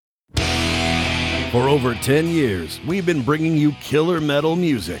For over 10 years, we've been bringing you killer metal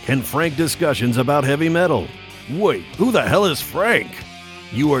music and frank discussions about heavy metal. Wait, who the hell is Frank?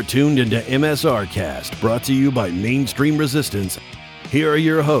 You are tuned into MSR Cast, brought to you by Mainstream Resistance. Here are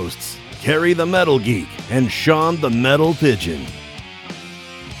your hosts, Kerry the Metal Geek and Sean the Metal Pigeon.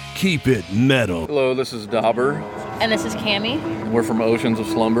 Keep it metal. Hello, this is Dauber. And this is Cammie. We're from Oceans of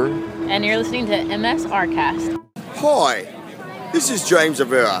Slumber. And you're listening to MSR Cast. Hi, this is James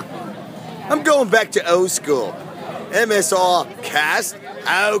Rivera. I'm going back to old school. MSR Cast?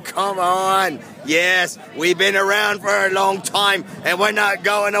 Oh, come on. Yes, we've been around for a long time, and we're not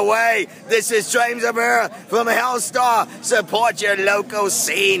going away. This is James Rivera from Hellstar. Support your local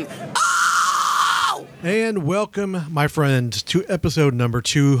scene. Oh! And welcome, my friends, to episode number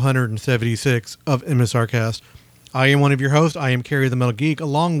 276 of MSR Cast. I am one of your hosts. I am Kerry the Metal Geek,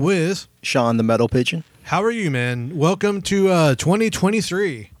 along with Sean the Metal Pigeon. How are you, man? Welcome to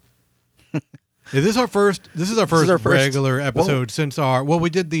 2023. Is this our first? This is our first regular episode since our. Well, we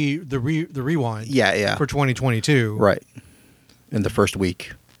did the rewind. Yeah. For 2022. Right. In the first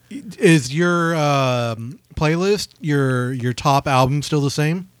week. Is your playlist your top album still the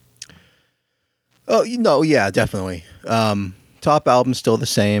same? Oh, yeah, definitely. Top album still the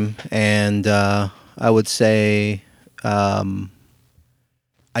same, and I would say I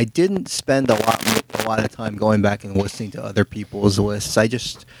didn't spend a lot of time going back and listening to other people's lists. I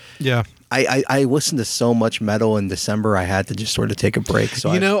listened to so much metal in December, I had to just sort of take a break.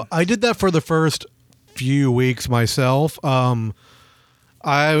 So I did that for the first few weeks myself. I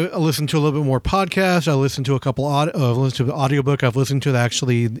listened to a little bit more podcasts. I listened to a couple. Listened to the audiobook. I've listened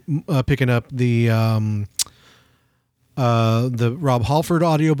to picking up the Rob Halford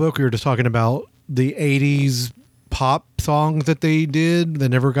audiobook. We were just talking about the 80s pop songs that they did that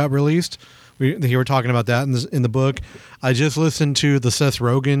never got released. We were talking about that in the book. I just listened to the Seth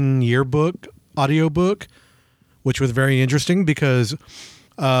Rogen yearbook audiobook, which was very interesting because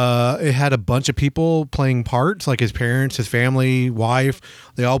it had a bunch of people playing parts, like his parents, his family, wife.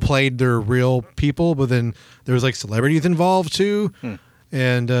 They all played their real people, but then there was like celebrities involved too.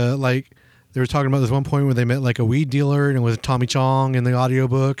 And like they were talking about this one point where they met like a weed dealer, and it was Tommy Chong in the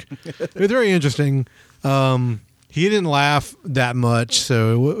audiobook. It was very interesting. He didn't laugh that much,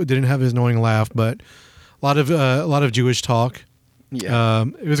 so it didn't have his annoying laugh, but a lot of Jewish talk. Yeah,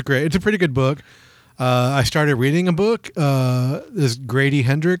 it was great. It's a pretty good book. I started reading a book. This Grady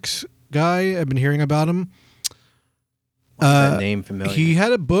Hendrix guy, I've been hearing about him. That name familiar? He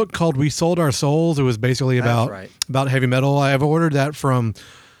had a book called "We Sold Our Souls." It was basically about heavy metal. I have ordered that from.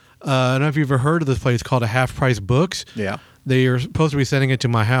 I don't know if you've ever heard of this place called a Half Price Books. Yeah, they are supposed to be sending it to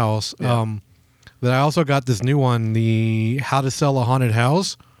my house. Yeah. But I also got this new one, the How to Sell a Haunted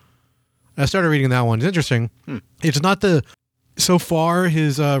House. I started reading that one. It's interesting. It's not so far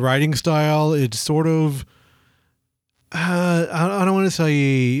his writing style, it's sort of, I don't want to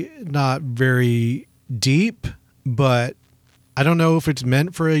say not very deep, but I don't know if it's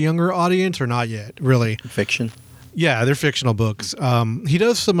meant for a younger audience or not yet, really. Fiction? Yeah, they're fictional books. He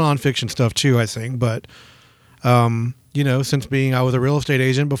does some nonfiction stuff too, I think, but... since I was a real estate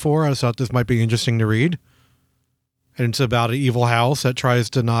agent before, I thought this might be interesting to read. And it's about an evil house that tries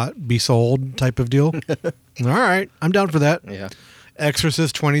to not be sold type of deal. All right, I'm down for that. Yeah.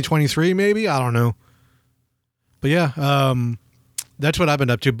 Exorcist 2023, maybe? I don't know. But yeah, that's what I've been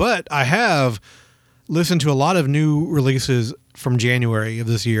up to. But I have listened to a lot of new releases from January of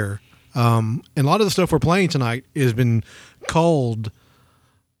this year. And a lot of the stuff we're playing tonight has been culled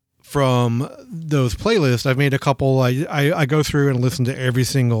from those playlists. I've made a couple. I go through and try to listen to every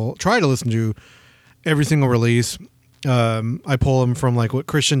single release. I pull them from like what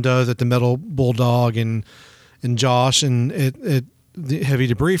Christian does at the Metal Bulldog and Josh and the Heavy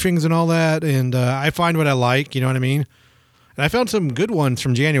Debriefings and all that. And I find what I like, you know what I mean? And I found some good ones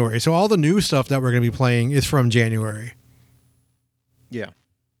from January. So all the new stuff that we're going to be playing is from January. Yeah.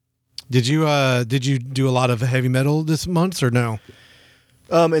 Did you do a lot of heavy metal this month or no?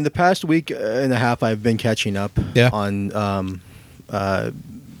 In the past week and a half, I've been catching up on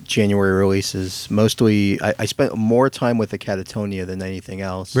January releases. Mostly, I spent more time with the Catatonia than anything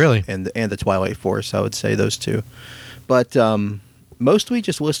else. Really? And the Twilight Force, I would say those two. But mostly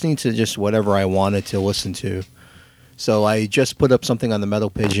just listening to just whatever I wanted to listen to. So I just put up something on the Metal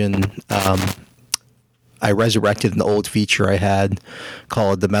Pigeon. I resurrected an old feature I had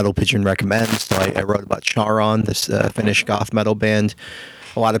called The Metal Pigeon Recommends. So I wrote about Charon, this Finnish goth metal band.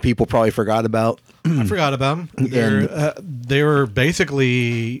 A lot of people probably forgot about. I forgot about them. They were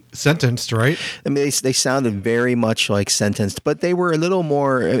basically sentenced, right? I mean, they sounded very much like Sentenced, but they were a little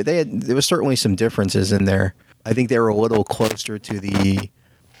more. There was certainly some differences in there. I think they were a little closer to the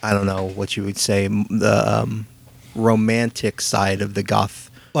I don't know what you would say, the romantic side of the goth.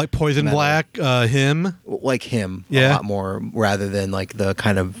 Like Poison Metal. Black, him. Like him a Yeah. lot more, rather than like the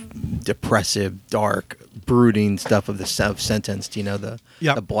kind of depressive, dark, brooding stuff of Sentenced. You know, the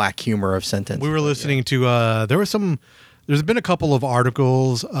Yep. black humor of Sentenced. We were listening to there's been a couple of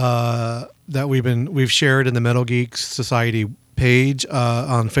articles that we've shared in the Metal Geeks Society page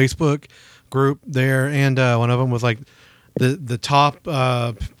on Facebook group there, and one of them was like the top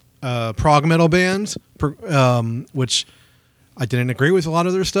prog metal bands, which I didn't agree with a lot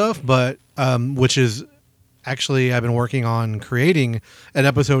of their stuff, but which is actually I've been working on creating an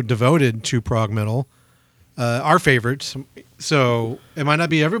episode devoted to prog metal, our favorites. So it might not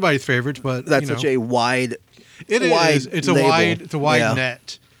be everybody's favorites, but That's such a wide. It wide is. It's a label. wide Yeah.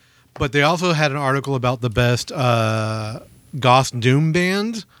 net. But they also had an article about the best goth doom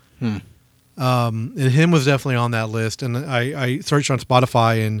bands. And him was definitely on that list. And I searched on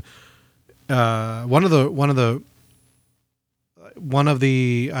Spotify, and one of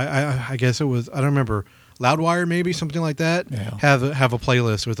the I guess it was, I don't remember, Loudwire maybe, something like that. Yeah. Have a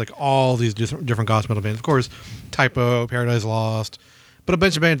playlist with like all these different goth metal bands. Of course, Typo, Paradise Lost, but a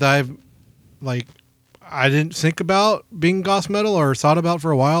bunch of bands that I didn't think about being goth metal or thought about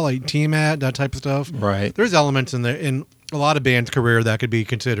for a while, like Tiamat, that type of stuff. Right. There's elements in there in a lot of bands' career that could be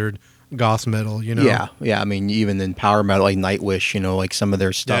considered goth metal, you know? Yeah. I mean, even in power metal, like Nightwish, you know, like some of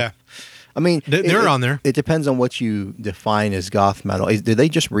their stuff. Yeah. I mean, They're on there. It depends on what you define as goth metal. Did they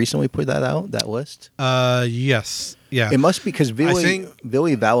just recently put that out, that list? Yes. Yeah. It must be because think-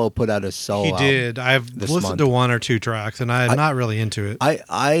 Billy Vallow put out a solo He album. did. I've this listened month. to one or two tracks, and I'm not really into it.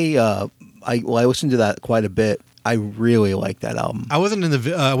 I listened to that quite a bit. I really like that album. I wasn't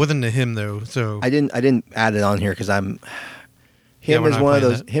into him though, so I didn't add it on here because Yeah, we're is not one of playing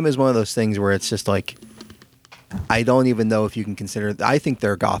those that. him is one of those things where it's just like I don't even know if you can consider. I think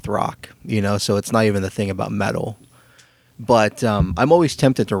they're goth rock, you know, so it's not even the thing about metal. But I'm always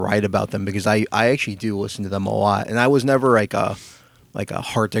tempted to write about them because I actually do listen to them a lot, and I was never like a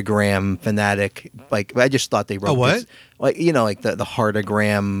heartogram fanatic. Like I just thought they wrote A what? this- like you know, like the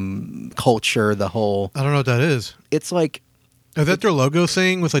heartogram culture, the whole. I don't know what that is. It's like Is that their logo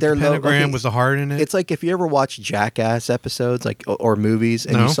thing with like the Their pentagram okay. with the heart in it? it's like if you ever watch Jackass episodes, like or movies,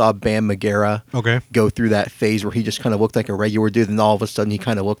 and No. you saw Bam Margera Okay. go through that phase where he just kind of looked like a regular dude, and all of a sudden he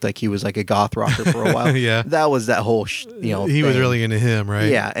kind of looked like he was like a goth rocker for a while. Yeah. that was that whole He was thing. really into him,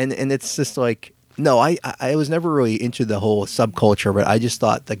 right? Yeah, and it's just like no, I was never really into the whole subculture, but I just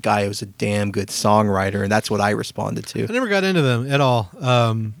thought the guy was a damn good songwriter, and that's what I responded to. I never got into them at all.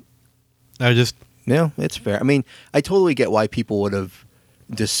 I just Yeah, it's fair. I mean, I totally get why people would have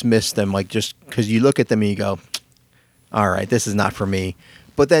dismissed them, like just because you look at them and you go, all right, this is not for me.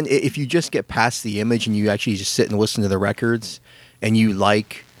 But then if you just get past the image and you actually just sit and listen to the records and you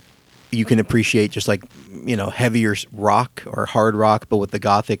can appreciate just like, you know, heavier rock or hard rock, but with the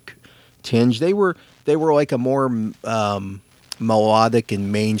gothic tinge. They were like a more melodic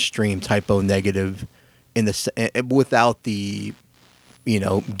and mainstream Typo Negative in the without the, you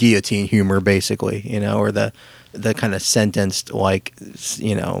know, guillotine humor, basically, you know, or the kind of sentenced, like,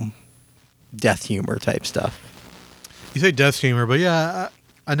 you know, death humor type stuff. you say death humor, but yeah,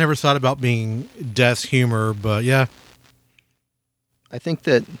 I never thought about being death humor, but yeah. I think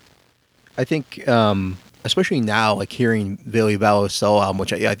especially now, like hearing Billy Vallow's solo album,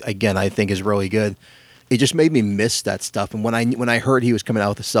 which I think is really good. It just made me miss that stuff. And when I heard he was coming out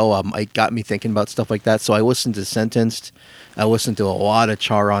with a solo album, it got me thinking about stuff like that. So I listened to Sentenced. I listened to a lot of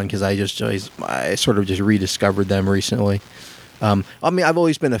Charon because I sort of just rediscovered them recently. I mean, I've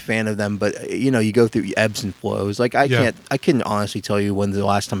always been a fan of them, but you know, you go through ebbs and flows. Like I couldn't honestly tell you when the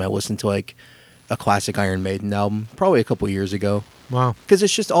last time I listened to like a classic Iron Maiden album. Probably a couple years ago. Wow. Because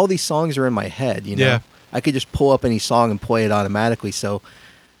it's just all these songs are in my head. You know, Yeah. I could just pull up any song and play it automatically. So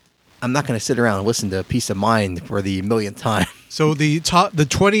I'm not going to sit around and listen to Peace of Mind for the millionth time. So the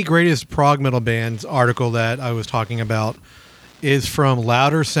 20 greatest prog metal bands article that I was talking about is from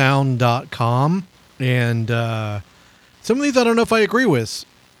loudersound.com, and some of these I don't know if I agree with,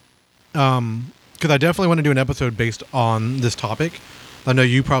 because I definitely want to do an episode based on this topic. I know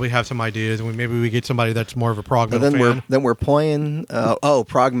you probably have some ideas, and maybe we get somebody that's more of a prog But metal fan. then we're playing.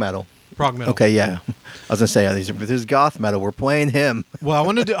 Prog metal. Prog metal. Okay, yeah. I was gonna say this is goth metal. We're playing him. Well,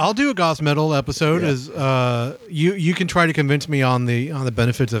 I'll do a goth metal episode. Yeah. As you can try to convince me on the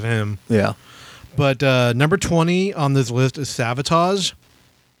benefits of him. Yeah. But number 20 on this list is Savatage.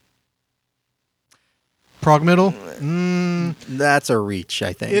 Prog metal. That's a reach,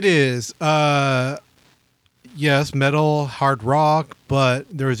 I think. It is. Yes, metal, hard rock, but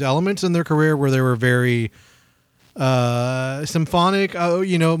there's elements in their career where they were very Symphonic,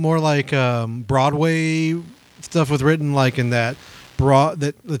 more like Broadway stuff was written like in that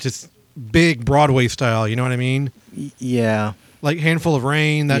just big Broadway style. You know what I mean? Yeah. Like Handful of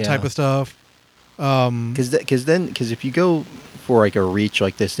Rain, that type of stuff. Because if you go for like a reach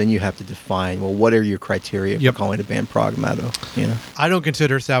like this, then you have to define, well, what are your criteria for calling a band prog metal? You know, I don't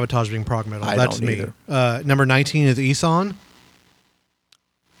consider Sabotage being prog metal. That's don't me. either. Number 19 is Eson.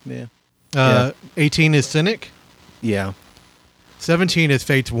 Yeah. 18 is Cynic. Yeah. 17 is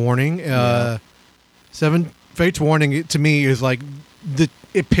Fate's Warning. Fate's Warning to me is like the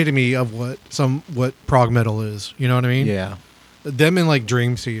epitome of what prog metal is. You know what I mean? Yeah. Them in like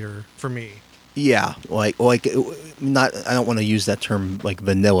Dream Theater for me. Yeah, like not. I don't want to use that term like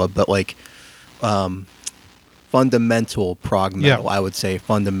vanilla, but like fundamental prog metal. I would say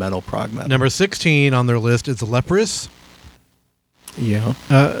fundamental prog metal. Number 16 on their list is Leprous. Yeah.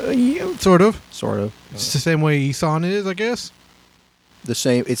 Sort of. It's the same way Eson is, I guess. The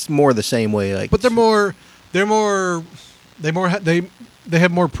same. It's more the same way. Like, but they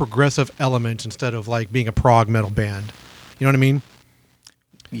have more progressive elements instead of like being a prog metal band. You know what I mean?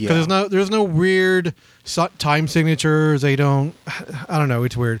 Yeah. Because there's no weird time signatures. I don't know.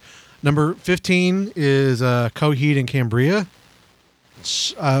 It's weird. Number 15 is Coheed and Cambria.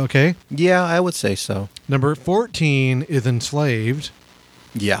 Okay. Yeah, I would say so. Number 14 is Enslaved.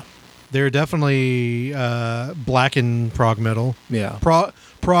 Yeah. They're definitely blackened prog metal. Yeah.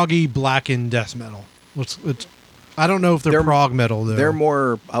 Proggy blackened death metal. I don't know if they're prog metal though. They're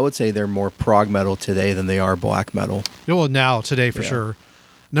more. I would say they're more prog metal today than they are black metal. Well, now today for sure.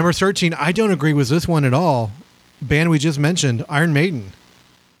 Number 13, I don't agree with this one at all. Band we just mentioned, Iron Maiden.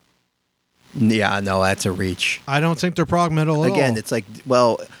 Yeah, no, that's a reach. I don't think they're prog metal at all. Again, it's like,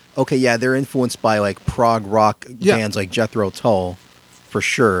 well, okay, yeah, they're influenced by like prog rock bands like Jethro Tull, for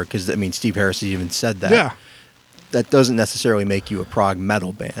sure. Because I mean, Steve Harris even said that. Yeah. That doesn't necessarily make you a prog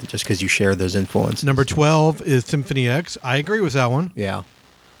metal band just because you share those influences. Number 12 is Symphony X. I agree with that one. Yeah.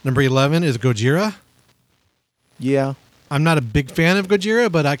 Number 11 is Gojira. Yeah. I'm not a big fan of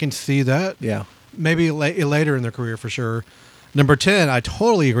Gojira, but I can see that. Yeah. Maybe later in their career for sure. Number 10, I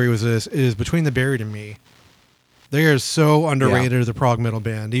totally agree with this, is Between the Buried and Me. They are so underrated as a prog metal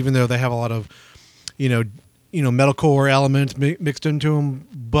band, even though they have a lot of, metalcore elements mixed into them,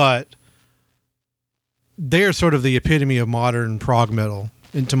 but they are sort of the epitome of modern prog metal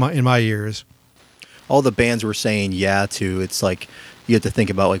in my ears. All the bands were saying to, it's like you have to think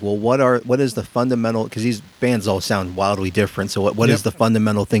about like, well, what is the fundamental, because these bands all sound wildly different. So what is the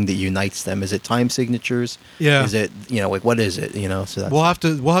fundamental thing that unites them? Is it time signatures? Yeah. Is it, like, what is it? So that's,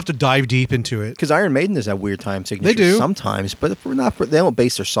 we'll have to dive deep into it. Because Iron Maiden does have weird time signatures. They do sometimes, but if they don't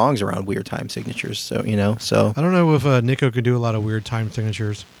base their songs around weird time signatures. So so I don't know if Nico could do a lot of weird time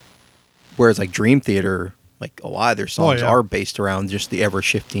signatures. Whereas like Dream Theater, like a lot of their songs are based around just the ever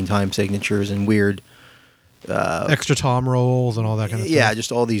shifting time signatures and weird. Extra tom rolls and all that kind of stuff. Yeah,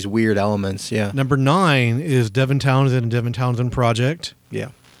 just all these weird elements. Yeah. Number 9 is Devin Townsend and Devin Townsend Project. Yeah.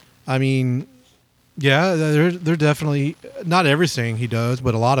 I mean, they're definitely not everything he does,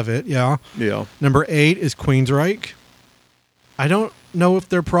 but a lot of it. Yeah. Yeah. Number 8 is Queensryche. I don't know if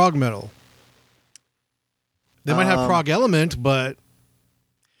they're prog metal. They might have prog element, but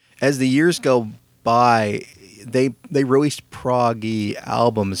as the years go by, they released proggy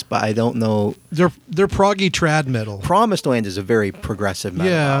albums, but I don't know. They're proggy trad metal. Promised Land is a very progressive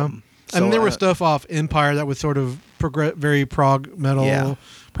metal album. So, I mean, there was stuff off Empire that was sort of very prog metal,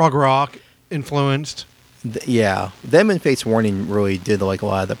 prog rock influenced. Them and Fate's Warning really did like a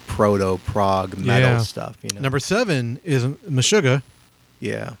lot of the proto prog metal stuff. Number 7 is Meshuggah.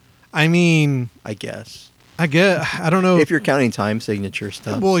 Yeah. I mean, I guess. I don't know if you're counting time signature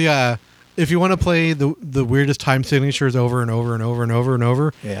stuff. Well, yeah. If you want to play the weirdest time signatures over and over and over and over and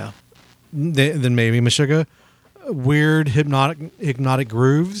over, then maybe Meshuggah. Weird hypnotic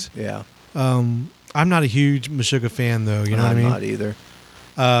grooves. Yeah. I'm not a huge Meshuggah fan though. You know what I mean? I'm not either.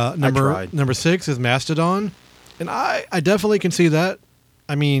 Number 6 is Mastodon, and I definitely can see that.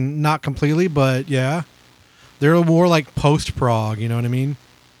 I mean, not completely, but yeah, they're more like post prog. You know what I mean?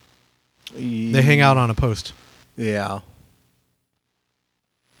 They hang out on a post. Yeah.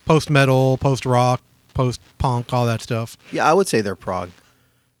 Post metal, post rock, post punk, all that stuff. Yeah, I would say they're prog.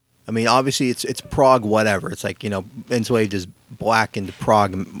 I mean, obviously it's prog whatever. It's like, Enslaved is black into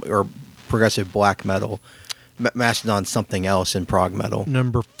prog or progressive black metal. Mastodon's something else in prog metal.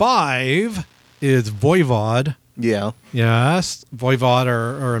 Number 5 is Voivod. Yeah. Yes, Voivod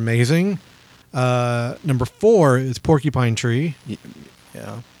are amazing. Number 4 is Porcupine Tree.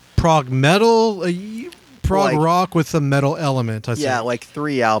 Yeah. Prog metal, prog rock with some metal element. I Yeah, think. like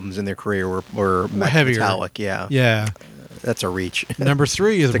 3 albums in their career were heavier. metallic. Yeah, Yeah. that's a reach. Number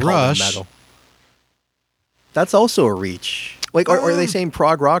 3 is to call them Rush. metal. That's also a reach. Like, are they saying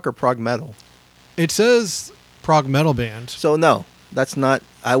prog rock or prog metal? It says prog metal band. So no, that's not.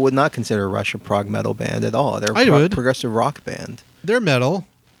 I would not consider Rush a prog metal band at all. They're I would. progressive rock band. They're metal.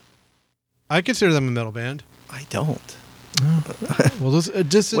 I consider them a metal band. I don't. Well,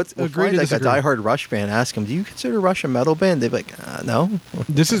 just We'll agree find to like disagree. a diehard Rush fan. Ask them, do you consider Rush a metal band? They'd be like, no.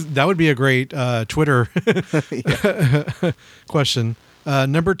 That would be a great Twitter question.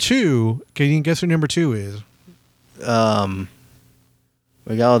 Number 2. Can you guess who number 2 is? We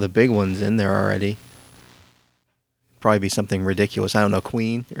got all the big ones in there already. Probably be something ridiculous. I don't know,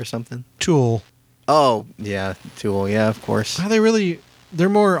 Queen or something. Tool. Oh yeah, Tool. Yeah, of course. Are they really? They're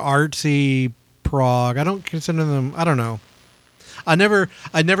more artsy prog. I don't consider them. I don't know. I never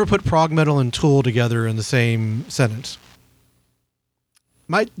put prog metal and Tool together in the same sentence.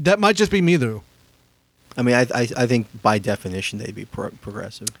 That might just be me though. I mean, I think by definition they'd be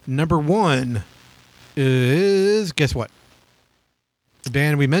progressive. Number 1 is, guess what? The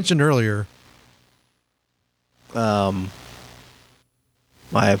band we mentioned earlier. I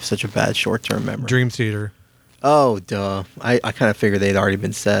have such a bad short-term memory. Dream Theater. Oh, duh. I kind of figured they'd already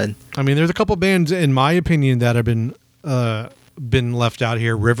been said. I mean, there's a couple bands, in my opinion, that have been left out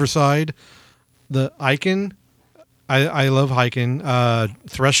here. Riverside, the Icon. I love Icon.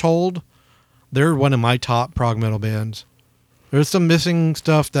 Threshold. They're one of my top prog metal bands. There's some missing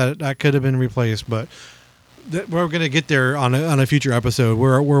stuff that could have been replaced, but we're going to get there on a future episode.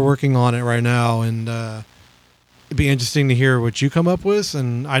 We're working on it right now, and it'd be interesting to hear what you come up with.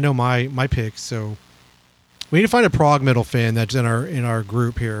 And I know my picks, so we need to find a prog metal fan that's in our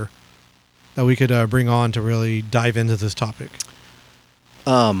group here that we could bring on to really dive into this topic.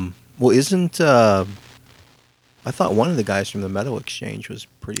 Well, isn't I thought one of the guys from the Metal Exchange was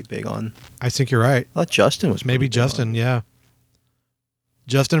pretty big on. I think you're right. I thought Justin was Maybe pretty big Justin, on. yeah.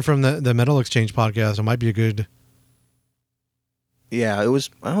 Justin from the Metal Exchange podcast. It might be a good. Yeah, it was.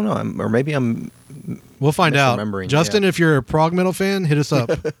 I don't know, or maybe I'm. We'll find out. misremembering, Justin, yeah. if you're a prog metal fan, hit us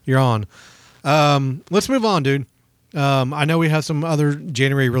up. You're on. Let's move on, dude. I know we have some other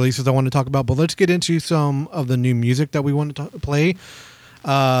January releases I want to talk about, but let's get into some of the new music that we want to play.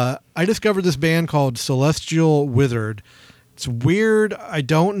 I discovered this band called Celestial Withered. It's weird. I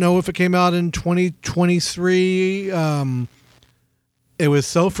don't know if it came out in 2023. It was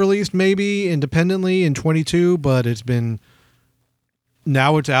self-released maybe independently in 22, but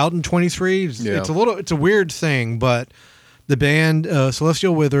now it's out in 23. It's a weird thing, but the band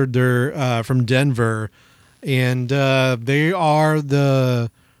Celestial Withered, they're from Denver, and they are winning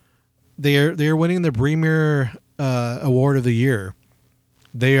the Premier Award of the Year.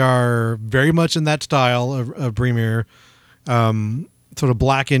 They are very much in that style of Premier, sort of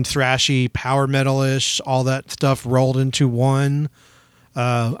blackened, thrashy, power metal-ish, all that stuff rolled into one.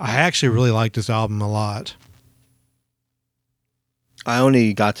 I actually really like this album a lot. I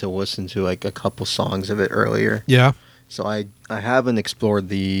only got to listen to like a couple songs of it earlier. Yeah. So I haven't explored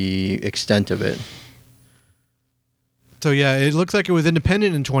the extent of it. So yeah, it looks like it was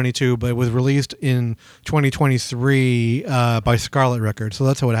independent in 22, but it was released in 2023 by Scarlet Records. So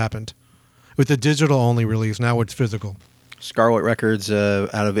that's how it happened. With the digital only release, now it's physical. Scarlet Records out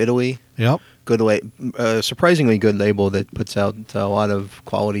of Italy. Yep. Good, surprisingly good label that puts out a lot of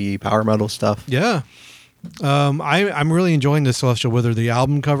quality power metal stuff. Yeah. I'm really enjoying this Celestial Wither. The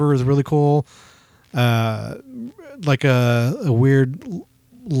album cover is really cool. Like a weird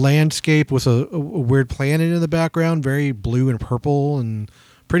landscape with a weird planet in the background, very blue and purple and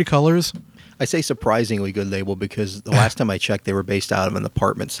pretty colors. I say surprisingly good label because the last time I checked, they were based out of an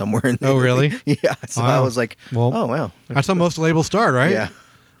apartment somewhere in Oh, Italy. really? Yeah. So Wow. I was like, Well, oh, wow. That's how most labels start, right? Yeah.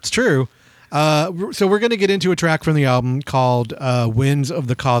 It's true. So we're going to get into a track from the album called Winds of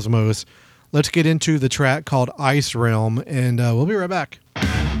the Cosmos. Let's get into the track called Ice Realm, and we'll be right back.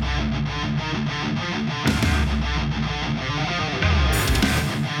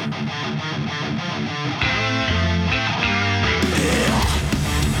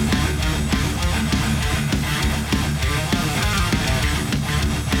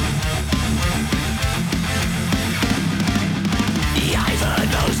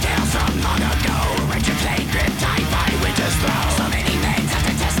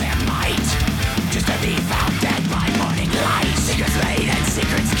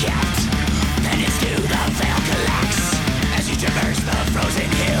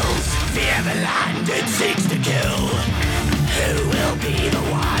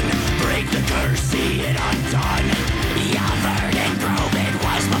 Undone. The Alfred and Groban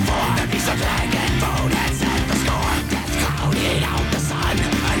was before the piece of land and bone had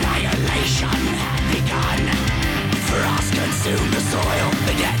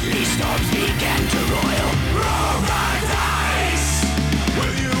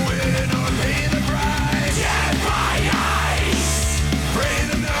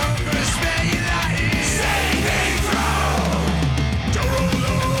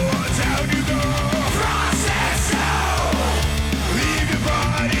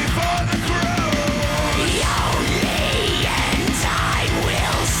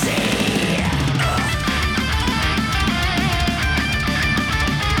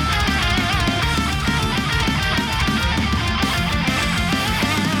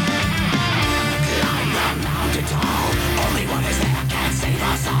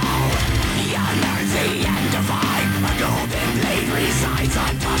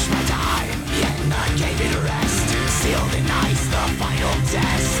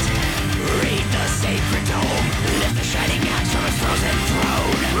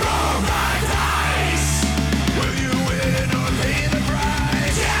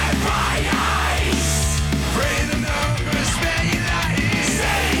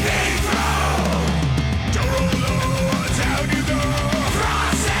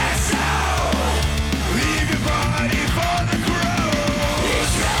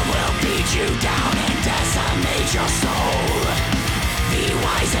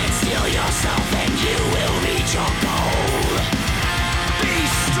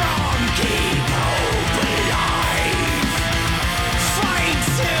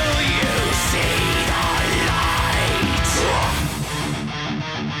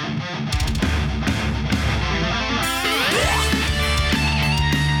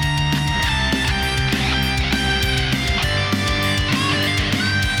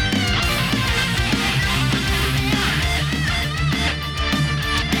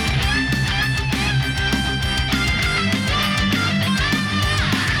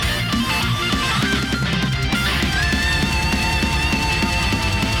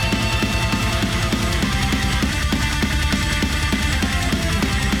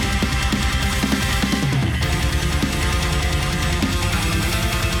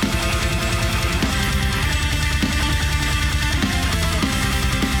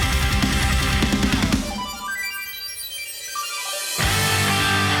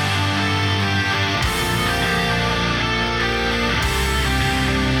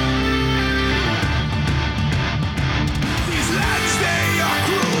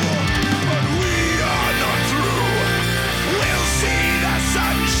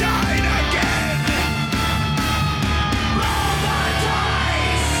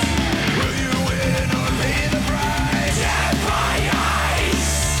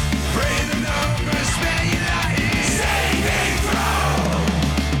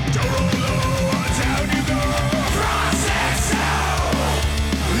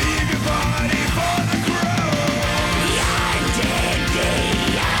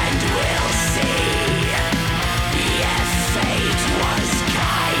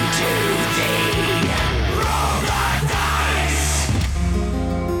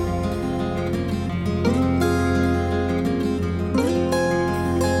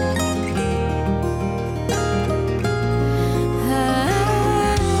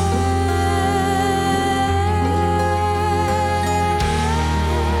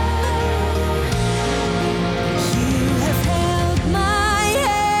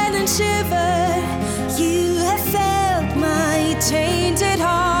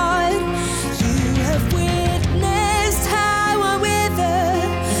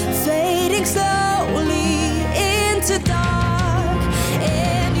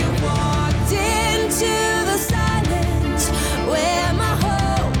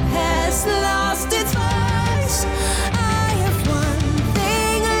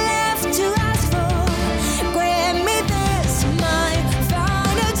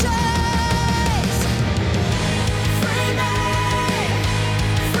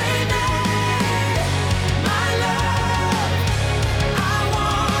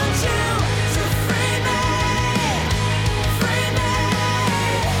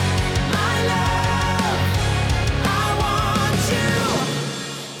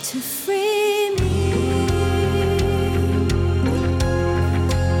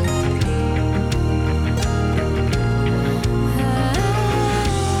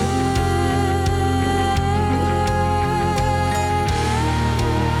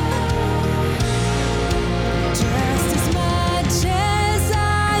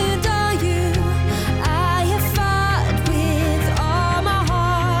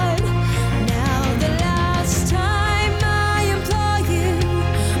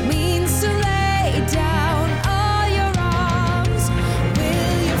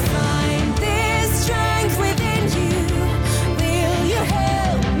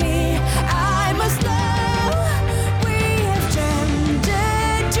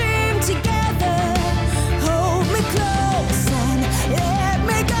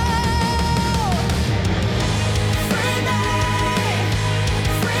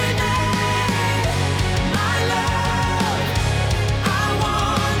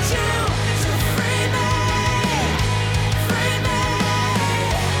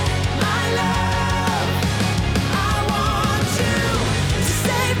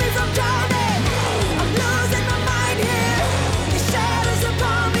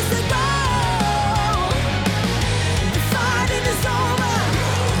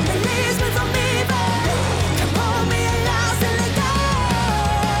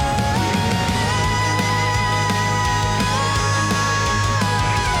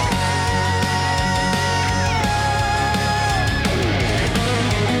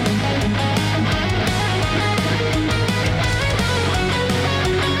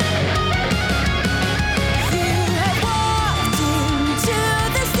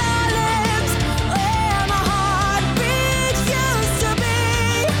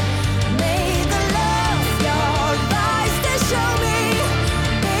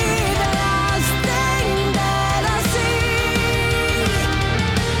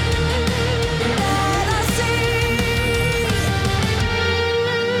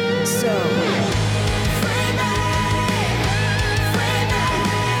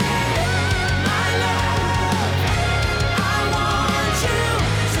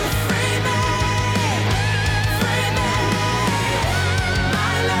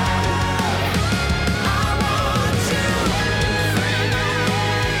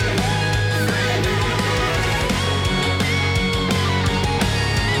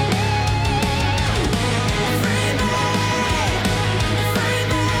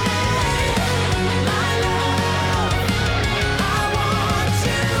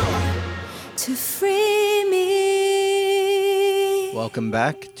Welcome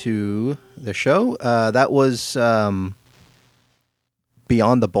back to the show. That was Beyond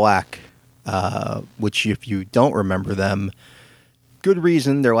the Black, which, if you don't remember them, good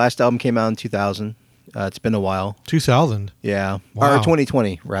reason. Their last album came out in 2000. It's been a while. 2000. Yeah. Wow. Or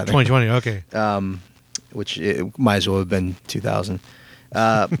 2020, rather. 2020. Okay. Which it might as well have been 2000.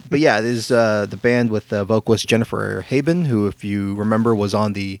 But yeah, it is the band with vocalist Jennifer Haben, who, if you remember, was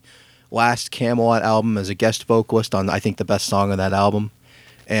on the last Camelot album as a guest vocalist on, I think, the best song on that album.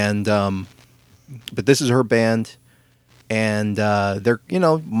 And but this is her band, and they're,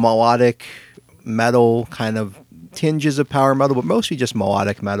 melodic metal, kind of tinges of power metal, but mostly just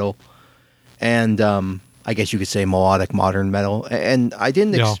melodic metal. And I guess you could say melodic modern metal. And I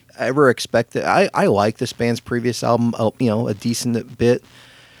didn't ever expect it. I like this band's previous album, a decent bit.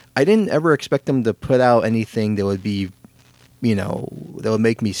 I didn't ever expect them to put out anything that would be, that would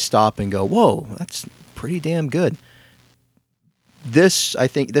make me stop and go, whoa, that's pretty damn good. This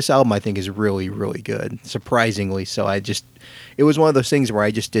album, I think, is really, really good. Surprisingly so. It was one of those things where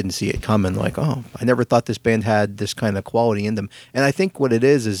I just didn't see it coming. Like, oh, I never thought this band had this kind of quality in them. And I think what it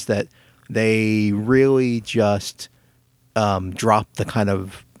is that they really just dropped the kind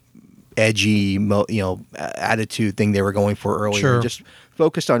of edgy, attitude thing they were going for earlier. Sure. Just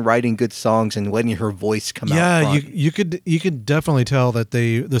focused on writing good songs and letting her voice come out. Yeah, you could definitely tell that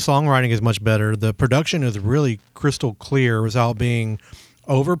the songwriting is much better. The production is really crystal clear without being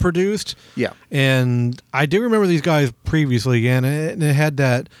overproduced. Yeah. And I do remember these guys previously, and it had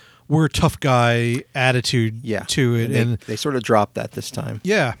that we're a tough guy attitude to it. And they sort of dropped that this time.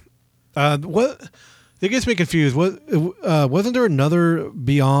 Yeah. What it gets me confused. Wasn't there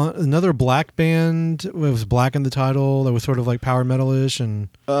another black band? It was black in the title that was sort of like power metal-ish and.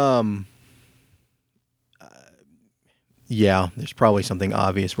 Yeah, there's probably something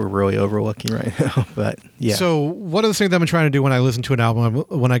obvious we're really overlooking right now, but yeah. So one of the things I've been trying to do when I listen to an album,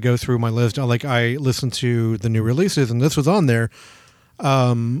 when I go through my list, I listen to the new releases, and this was on there.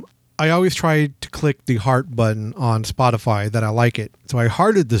 I always try to click the heart button on Spotify that I like it. So I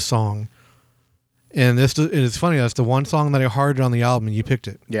hearted this song, and it's funny. That's the one song that I hearted on the album, and you picked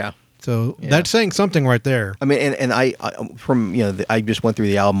it. Yeah. So that's saying something right there. I mean, and I I just went through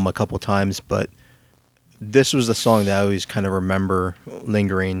the album a couple times, but this was the song that I always kind of remember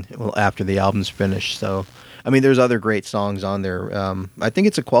lingering after the album's finished. So, I mean, there's other great songs on there. I think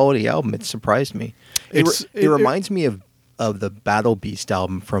it's a quality album. It surprised me. It reminds me of the Battle Beast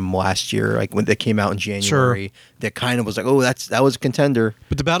album from last year, like when they came out in January. Sure. That kind of was like, oh, that was a contender.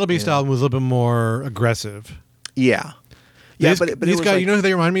 But the Battle Beast album was a little bit more aggressive. Yeah. Yeah, but these guys, you know who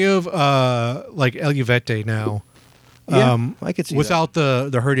they remind me of? Like El Uvete now. Yeah, I could see without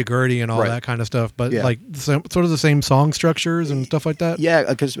the hurdy-gurdy and all that kind of stuff, but like sort of the same song structures and stuff like that.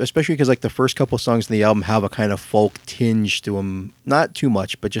 Yeah, especially because like the first couple songs in the album have a kind of folk tinge to them, not too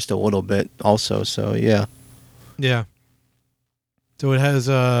much, but just a little bit also. So yeah. So it has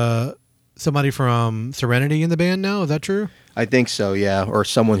somebody from Serenity in the band now. Is that true? I think so. Yeah, or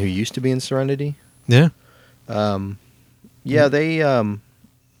someone who used to be in Serenity. Yeah. Yeah, they're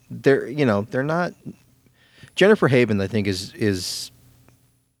not. Jennifer Haben, I think, is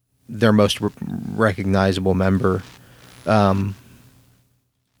their most recognizable member. I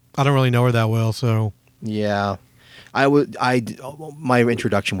don't really know her that well, so yeah, my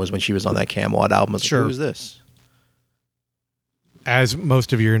introduction was when she was on that Camelot album. I was like, who is this? As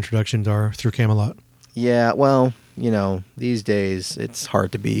most of your introductions are through Camelot. Yeah, well, these days it's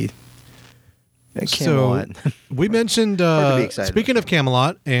hard to be. Camelot. So we mentioned, speaking of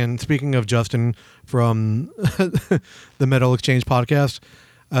Camelot and speaking of Justin from the Metal Exchange podcast,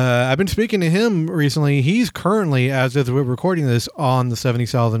 I've been speaking to him recently. He's currently, as we're recording this, on the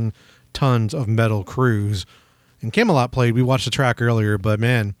 70,000 Tons of Metal cruise. And Camelot played. We watched the track earlier, but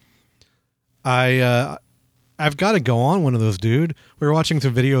man, I've got to go on one of those, dude. We were watching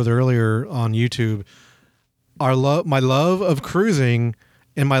some videos earlier on YouTube. My love of cruising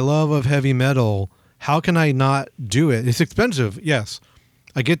and my love of heavy metal, how can I not do it? It's expensive, yes.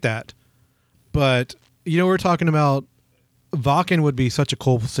 I get that. But, we're talking about Wacken would be such a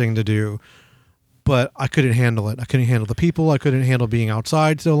cool thing to do, but I couldn't handle it. I couldn't handle the people. I couldn't handle being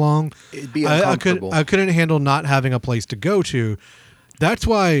outside so long. It'd be uncomfortable. I couldn't handle not having a place to go to. That's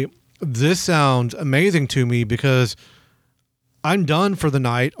why this sounds amazing to me, because I'm done for the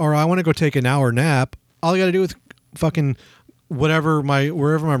night, or I want to go take an hour nap. All I got to do is fucking wherever my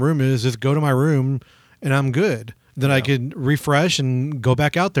room is, just go to my room and I'm good. Then I could refresh and go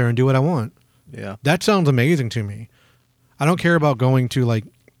back out there and do what I want. Yeah. That sounds amazing to me. I don't care about going to like,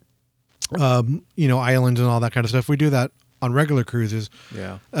 islands and all that kind of stuff. We do that on regular cruises.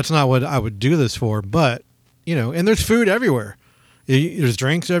 Yeah. That's not what I would do this for, but and there's food everywhere. There's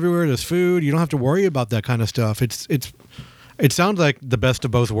drinks everywhere. There's food. You don't have to worry about that kind of stuff. It sounds like the best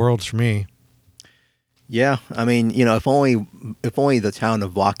of both worlds for me. Yeah, I mean, if only the town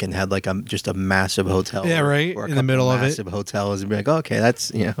of Wacken had like just a massive hotel. Yeah, right, or a in the middle of it. Massive hotels, and be like, okay,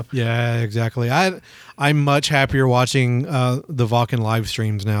 that's Yeah, exactly. I'm much happier watching the Wacken live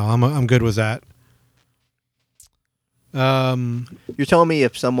streams now. I'm good with that. You're telling me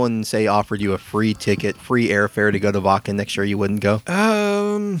if someone say offered you a free ticket, free airfare to go to Wacken next year, you wouldn't go?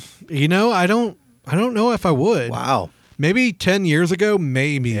 I don't know if I would. Wow. Maybe 10 years ago,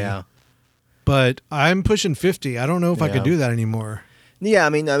 maybe. Yeah. But I'm pushing 50. I don't know if I Yeah. could do that anymore. Yeah, I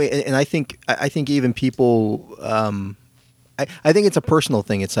mean, and I think even people, I think it's a personal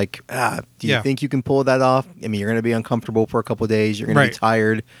thing. It's like, do you Yeah. think you can pull that off? I mean, you're going to be uncomfortable for a couple of days. You're going Right. to be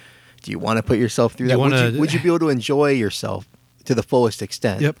tired. Do you want to put yourself through that? Would you be able to enjoy yourself to the fullest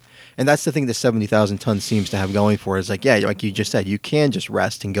extent? Yep. And that's the thing that 70,000 tons seems to have going for it. Is like, yeah, like you just said, you can just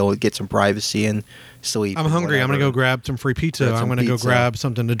rest and go get some privacy and sleep. I'm and hungry. I'm going to go whatever. grab some free pizza. Grab some I'm going to go pizza. grab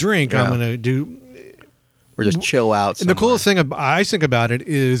something to drink. Yeah. I'm going to do... Or just chill out. And the coolest thing I think about it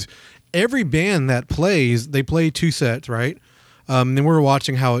is every band that plays, they play 2 sets, right? Then we're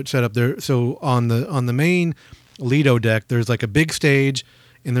watching how it's set up there. So on the main Lido deck, there's like a big stage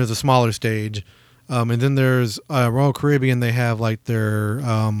and there's a smaller stage. And then there's Royal Caribbean. They have like their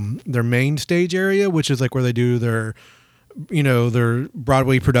main stage area, which is like where they do their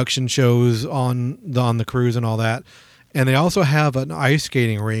Broadway production shows on the cruise and all that. And they also have an ice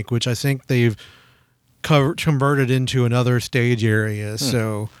skating rink, which I think they've converted into another stage area.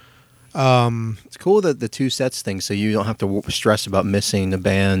 So it's cool that the 2 sets thing, so you don't have to stress about missing the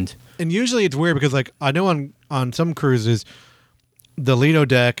band. And usually it's weird because like I know on some cruises, the Lido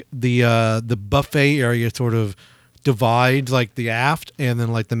deck, the buffet area sort of divides like the aft and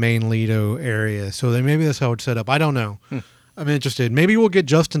then like the main Lido area. So then maybe that's how it's set up. I don't know. I'm interested. Maybe we'll get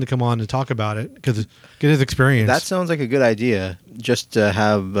Justin to come on to talk about it because get his experience. That sounds like a good idea. Just to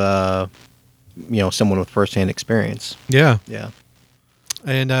have someone with firsthand experience. Yeah. Yeah.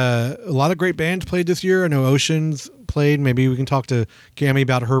 And a lot of great bands played this year. I know Oceans played. Maybe we can talk to Cami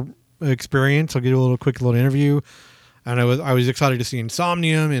about her experience. I'll get a quick little interview. And I was excited to see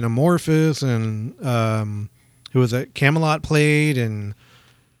Insomnium and Amorphous and who was it? Camelot played and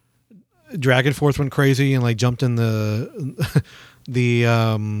Dragon Force went crazy and like jumped in the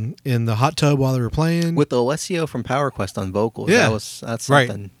in the hot tub while they were playing with Alessio from Power Quest on vocals. Yeah. That's Right.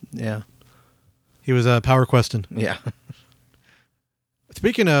 something. Yeah. He was Power Questing. Yeah.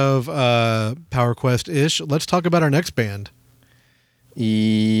 Speaking of Power Quest-ish, let's talk about our next band.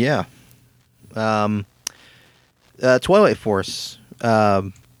 Yeah. Twilight Force.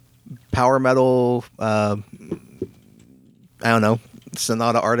 Power metal. I don't know.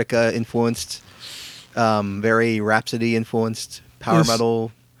 Sonata Arctica influenced. Very Rhapsody influenced. Power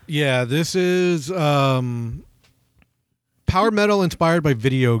metal. Yeah, this is power metal inspired by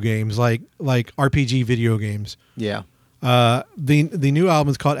video games, like RPG video games. Yeah. The new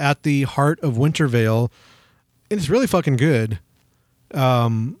album is called At the Heart of Wintervale, and it's really fucking good.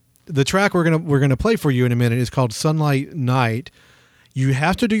 The track we're gonna play for you in a minute is called Sunlight Night. You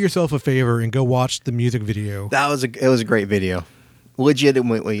have to do yourself a favor and go watch the music video. It was a great video.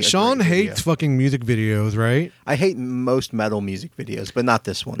 Legitimately. Sean hates fucking music videos, right? I hate most metal music videos, but not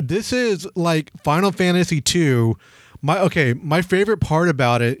this one. This is like Final Fantasy II. My favorite part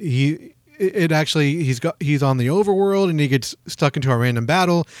about it, he's on the overworld and he gets stuck into a random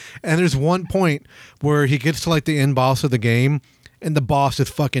battle, and there's one point where he gets to like the end boss of the game and the boss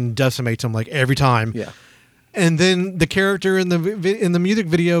just fucking decimates him like every time. Yeah. And then the character in the music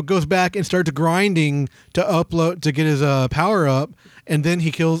video goes back and starts grinding to get his power up, and then he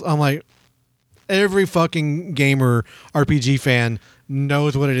kills. I'm like, every fucking gamer RPG fan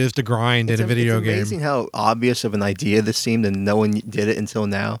knows what it is to grind in a video game. It's amazing how obvious of an idea this seemed, and no one did it until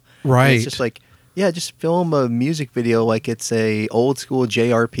now. Right. And it's just like, yeah, just film a music video like it's a old school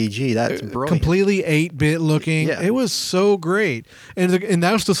JRPG. That's brilliant. Completely 8-bit looking. Yeah. It was so great. And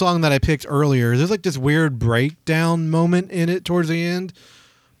that was the song that I picked earlier. There's like this weird breakdown moment in it towards the end.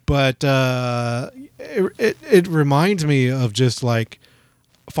 But it reminds me of just like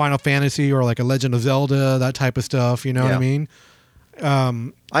Final Fantasy or like a Legend of Zelda, that type of stuff. You know what I mean?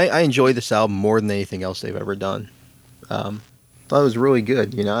 I enjoy this album more than anything else they've ever done. Thought it was really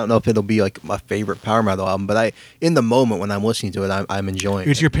good. I don't know if it'll be like my favorite power metal album, but in the moment when I'm listening to it, I'm enjoying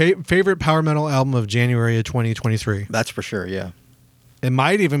It's it. your favorite power metal album of January of 2023. That's for sure. Yeah. It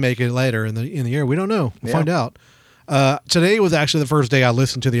might even make it later in the year. We don't know. We'll Yeah. find out. Today was actually the first day I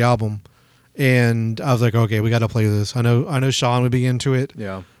listened to the album, and I was like, okay, we got to play this. I know Sean would be into it.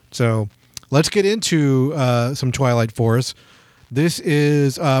 Yeah. So let's get into some Twilight Force. This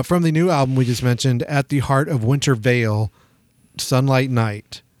is from the new album we just mentioned, At the Heart of Winter Vale, Sunlight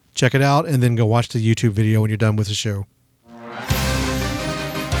Night. Check it out and then go watch the YouTube video when you're done with the show.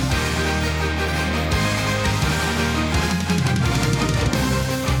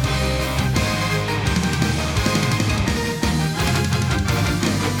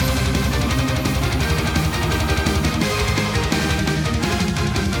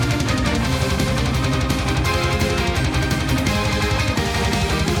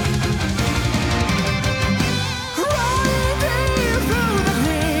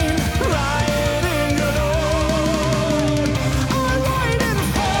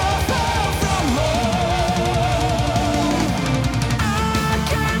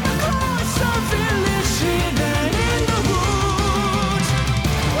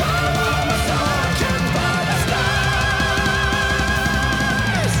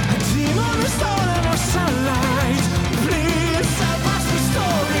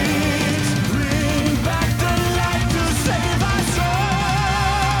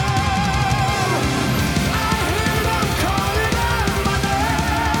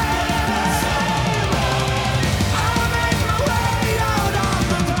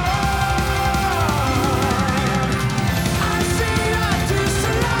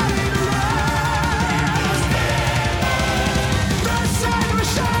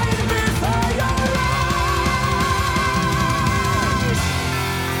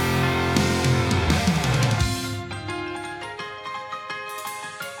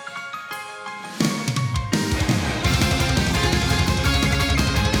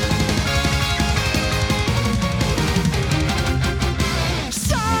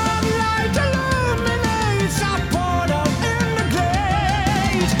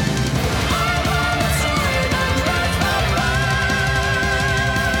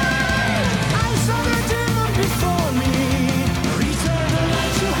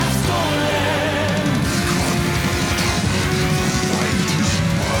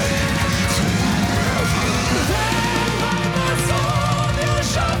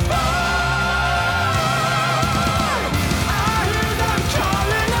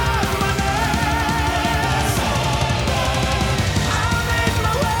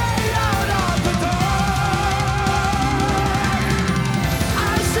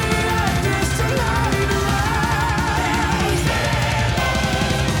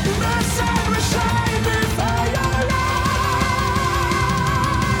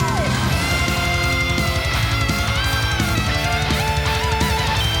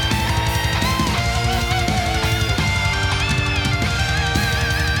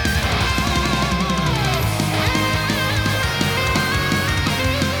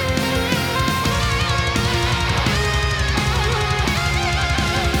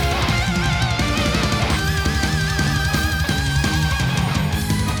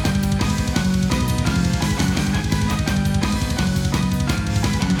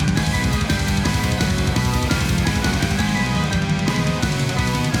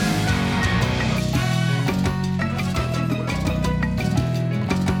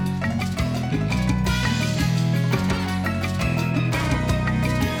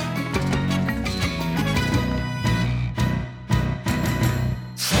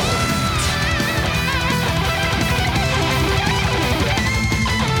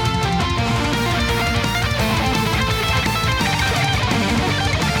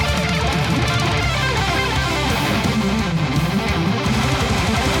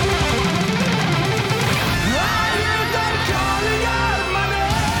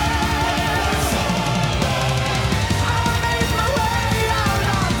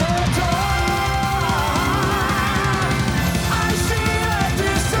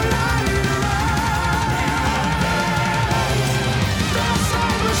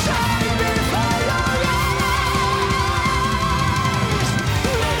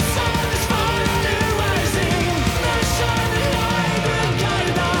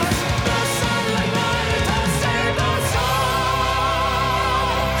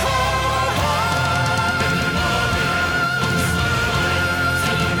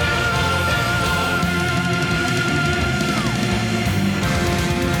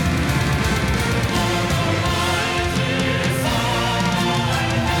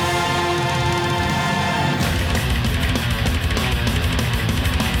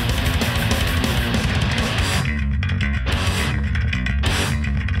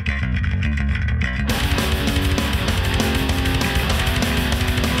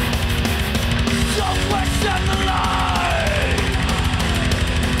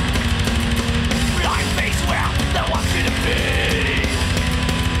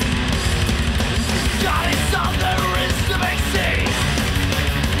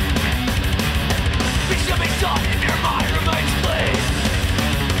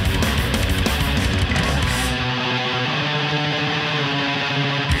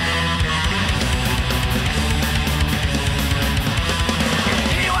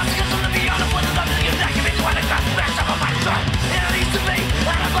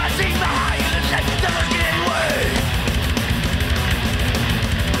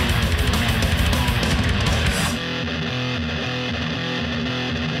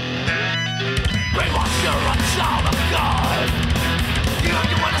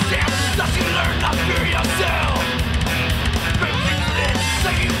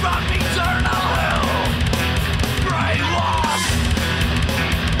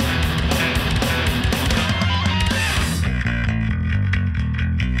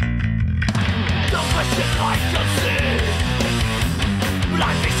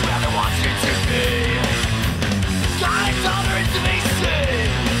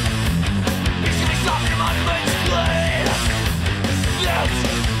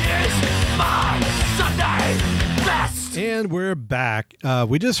 And we're back.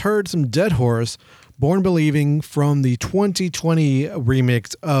 We just heard some Dead Horse, Born Believing, from the 2020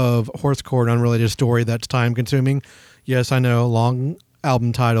 remix of Horse Court, Unrelated Story. That's time consuming. Yes, I know, long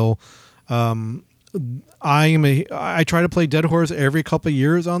album title. I try to play Dead Horse every couple of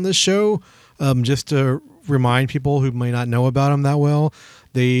years on this show, just to remind people who may not know about them that well.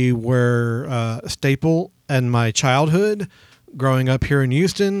 They were a staple in my childhood growing up here in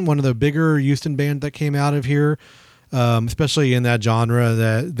Houston, one of the bigger Houston bands that came out of here, especially in that genre,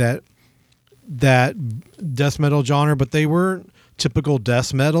 that death metal genre, but they weren't typical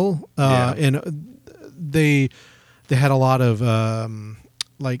death metal. And they had a lot of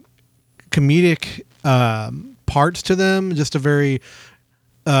like comedic parts to them, just a very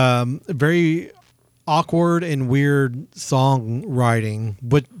awkward and weird songwriting,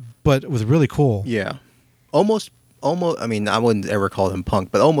 but it was really cool. Yeah. Almost, I mean, I wouldn't ever call them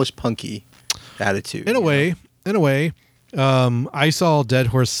punk, but almost punky attitude. In a way. I saw Dead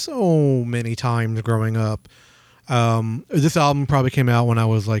Horse so many times growing up. This album probably came out when I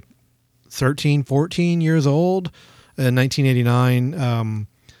was like 13, 14 years old in 1989.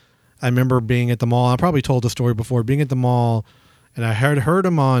 I remember being at the mall. I probably told the story before, being at the mall, and I had heard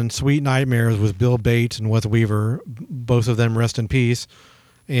him on Sweet Nightmares with Bill Bates and Wes Weaver, both of them rest in peace.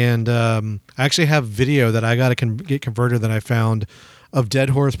 And I actually have video that I got to get converted that I found of Dead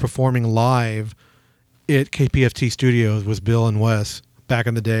Horse performing live at KPFT Studios with Bill and Wes back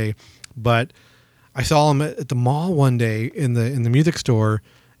in the day. But I saw him at the mall one day in the music store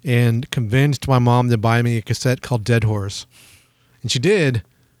and convinced my mom to buy me a cassette called Dead Horse. And she did.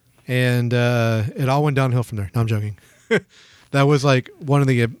 And it all went downhill from there. No, I'm joking. That was like one of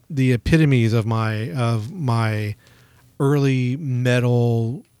the epitomes of my early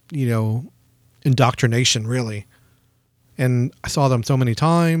metal, indoctrination, really. And I saw them so many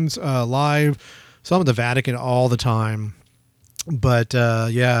times live. Saw them at the Vatican all the time. But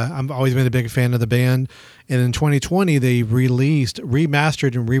I've always been a big fan of the band. And in 2020, they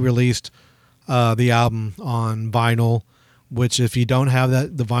remastered and re-released the album on vinyl, which if you don't have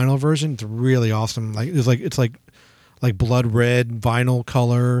the vinyl version, it's really awesome. It's like blood red vinyl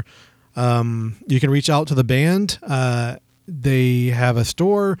color. You can reach out to the band. They have a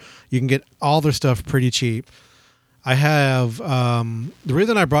store. You can get all their stuff pretty cheap. I have the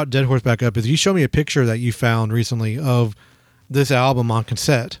reason I brought Dead Horse back up is you showed me a picture that you found recently of this album on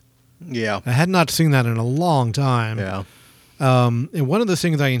cassette. Yeah, I had not seen that in a long time. Yeah. And one of the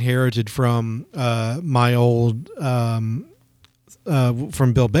things I inherited from my old from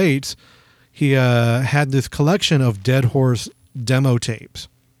Bill Bates, he had this collection of Dead Horse demo tapes,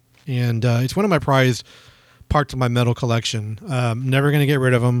 and it's one of my prized parts of my metal collection. Never going to get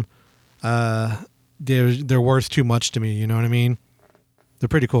rid of them. They're worth too much to me. You know what I mean? They're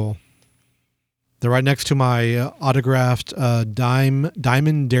pretty cool. They're right next to my autographed Diamond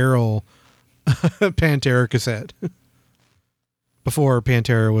Daryl Pantera cassette. Before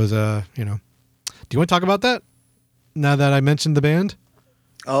Pantera was, Do you want to talk about that? Now that I mentioned the band?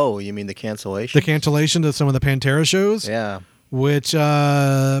 Oh, you mean the cancellation? The cancellation of some of the Pantera shows? Yeah. Which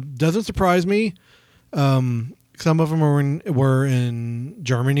doesn't surprise me. Some of them were in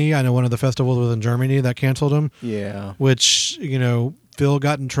Germany. I know one of the festivals was in Germany that canceled them. Yeah. Which, Phil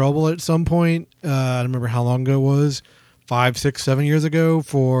got in trouble at some point. I don't remember how long ago it was. 5, 6, 7 years ago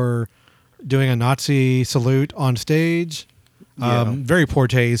for doing a Nazi salute on stage. Yeah. Very poor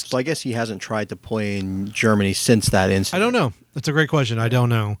taste. So I guess he hasn't tried to play in Germany since that incident. I don't know. That's a great question. I don't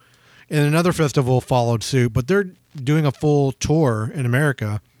know. And another festival followed suit, but they're doing a full tour in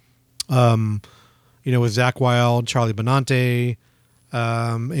America. With Zakk Wylde, Charlie Benante,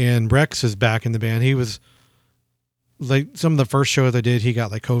 and Rex is back in the band. He was like some of the first shows I did, he got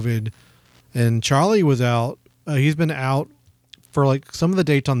like COVID, and Charlie was out. He's been out for like some of the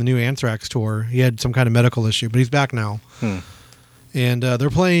dates on the new Anthrax tour. He had some kind of medical issue, but he's back now. And they're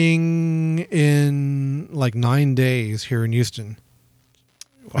playing in like 9 days here in Houston.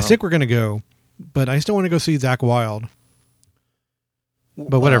 Wow. I think we're going to go, but I still want to go see Zakk Wylde.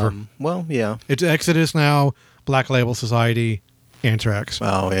 But whatever. Well, yeah. It's Exodus now, Black Label Society, Anthrax.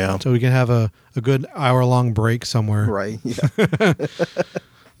 Oh, yeah. So we can have a good hour-long break somewhere. Right, yeah.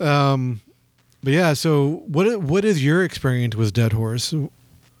 But yeah, so what is your experience with Dead Horse?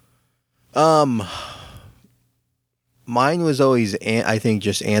 Mine was always, I think,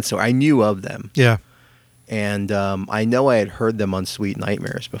 just ancillary. I knew of them. Yeah. And I know I had heard them on Sweet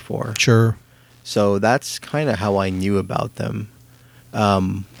Nightmares before. Sure. So that's kind of how I knew about them. I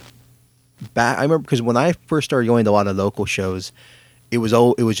remember because when I first started going to a lot of local shows, it was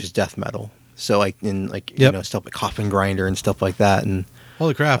just death metal. So stuff like Coffin Grinder and stuff like that. And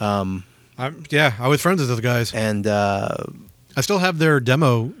holy crap! I was friends with those guys. And I still have their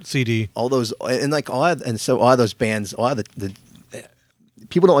demo CD. all those and like a lot of those bands, a lot of the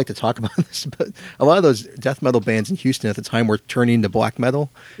people don't like to talk about this, but a lot of those death metal bands in Houston at the time were turning into black metal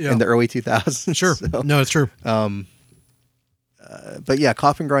in the early 2000s. Sure. So, No, it's true. but yeah,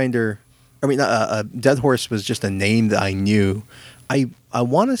 Coffin Grinder. I mean, Dead Horse was just a name that I knew. I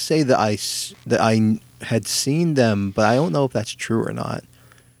want to say that I had seen them, but I don't know if that's true or not.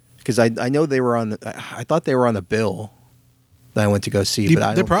 Because I know they were on. I thought they were on a bill that I went to go see.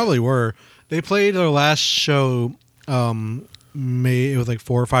 But They probably were. They played their last show. It was like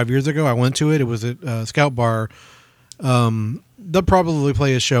 4 or 5 years ago. I went to it. It was at Scout Bar. They'll probably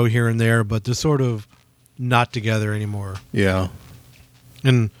play a show here and there, but they're sort of not together anymore. Yeah.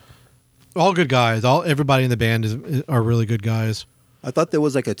 And all good guys. Everybody in the band are really good guys. I thought there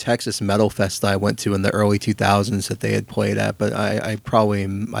was like a Texas Metal Fest that I went to in the early 2000s that they had played at, but I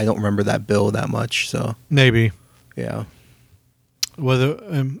don't remember that bill that much. So Maybe. yeah,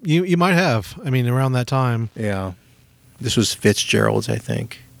 Whether you might have. I mean, around that time. yeah. This was Fitzgerald's, I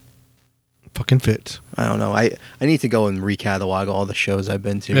think. Fucking fits. I don't know. I need to go and recatalog all the shows I've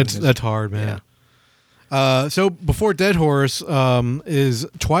been to. That's hard, man. So before Dead Horse is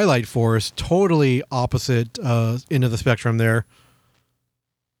Twilight Force, totally opposite end of the spectrum there.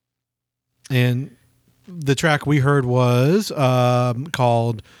 And the track we heard was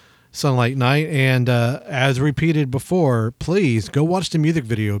called Sunlight Night. And as repeated before, please go watch the music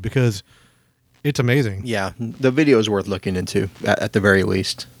video because it's amazing. Yeah, the video is worth looking into at the very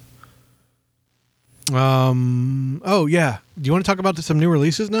least. Oh, yeah. Do you want to talk about some new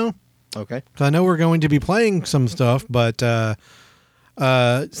releases now? Okay. 'Cause I know we're going to be playing some stuff, but some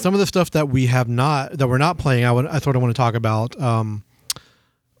of the stuff that we're not playing, I sort of want to talk about.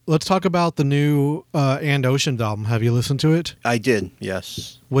 Let's talk about the new And Oceans album. Have you listened to it? I did,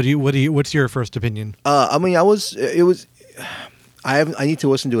 yes. What's your first opinion? I mean, I need to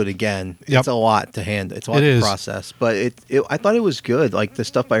listen to it again. Yep. It's a lot to handle. It's a lot It to is. process, but I thought it was good. Like the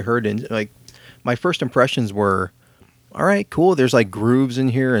stuff I heard, and like my first impressions were, all right, cool. There's like grooves in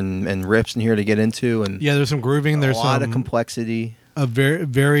here and riffs in here to get into, and Yeah, there's some grooving. There's a lot some of complexity. a very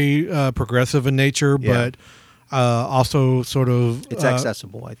very progressive in nature, Yeah. but also sort of It's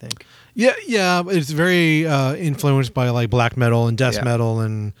accessible, I think. Yeah, it's very influenced by like black metal and death Yeah. metal,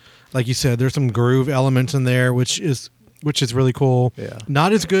 and like you said, there's some groove elements in there, which is really cool. Yeah.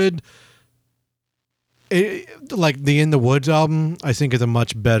 Not as good. Like the In the Woods album, I think is a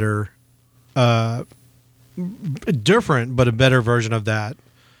much better, different but a better version of that.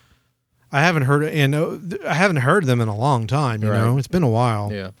 I haven't heard them in a long time. You Right. know, it's been a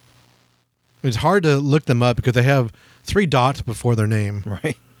while. Yeah. It's hard to look them up because they have 3 dots before their name.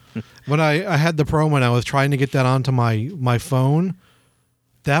 Right. When I had the Pro and I was trying to get that onto my phone,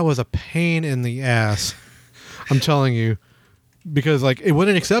 that was a pain in the ass. I'm telling you, because like it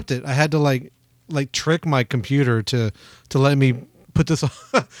wouldn't accept it. I had to like trick my computer to let me put this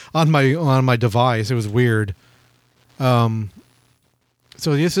on my device. It was weird. So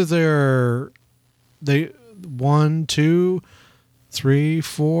this is their 1, 2, 3,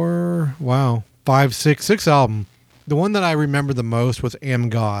 4, wow, 5, 6 album. The one that I remember the most was Am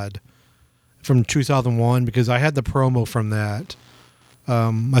God from 2001 because I had the promo from that.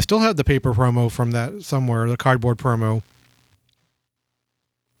 I still have the paper promo from that somewhere, the cardboard promo.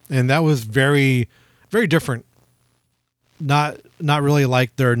 And that was very, very different. Not really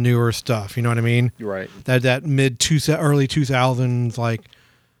like their newer stuff, you know what I mean? You're right. That early 2000s, like,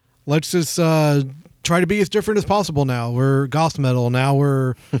 let's just try to be as different as possible now. We're goth metal. Now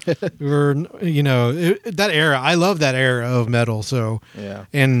we're that era. I love that era of metal. So, Yeah.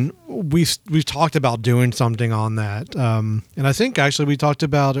 and we've talked about doing something on that. And I think actually we talked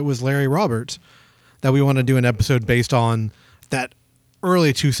about, it was Larry Roberts, that we want to do an episode based on that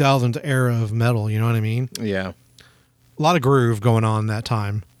early 2000s era of metal. You know what I mean? Yeah. A lot of groove going on that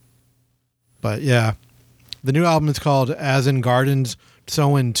time. But yeah, the new album is called As in Gardens,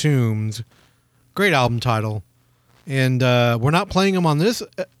 So in Tombs. Great album title. And we're not playing them on this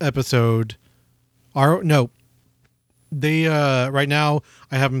episode. Right now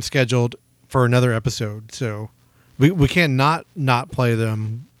I have them scheduled for another episode. So we can't not play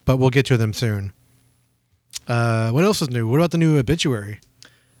them, but we'll get to them soon. What else is new? What about the new Obituary?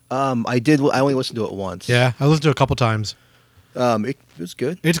 I only listened to it once. Yeah, I listened to it a couple times. It was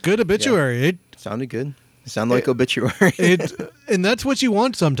good. It's good Obituary. Yeah. Sounded good. It sounded like Obituary. And that's what you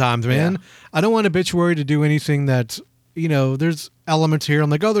want sometimes, man. Yeah. I don't want Obituary to do anything that's, there's elements here. I'm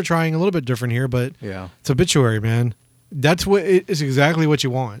like, oh, they're trying a little bit different here, but Yeah. it's Obituary, man. That's it's exactly what you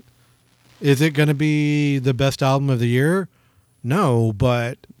want. Is it going to be the best album of the year? No,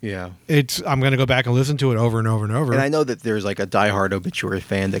 but Yeah. I'm going to go back and listen to it over and over and over. And I know that there's like a diehard Obituary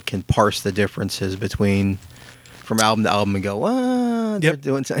fan that can parse the differences between from album to album and go, they're Yep.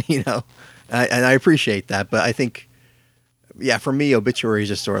 doing something, you know. And I appreciate that, but I think, yeah, for me, Obituary is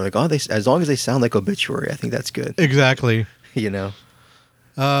just sort of like, as long as they sound like Obituary, I think that's good, Exactly. you know.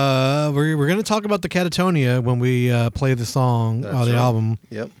 We're going to talk about the Catatonia when we play the song, That's the right. album.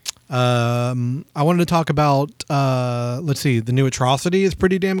 Yep. I wanted to talk about, let's see, the new Atrocity is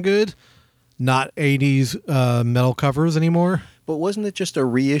pretty damn good. Not 80s metal covers anymore. But wasn't it just a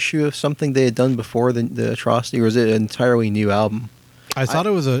reissue of something they had done before the Atrocity, or was it an entirely new album? I thought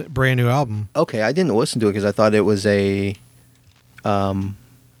it was a brand new album. Okay, I didn't listen to it because I thought it was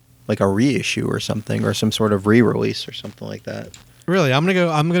like a reissue or something, or some sort of re-release or something like that. Really, I'm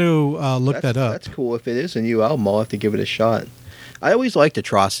gonna look that up. That's cool. If it is a new album, I'll have to give it a shot. I always liked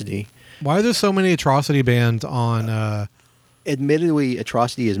Atrocity. Why are there so many Atrocity bands on? Admittedly,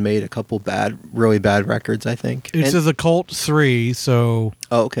 Atrocity has made a couple really bad records, I think. It says Occult 3, so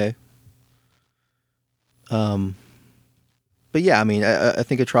Oh, okay. But yeah, I mean, I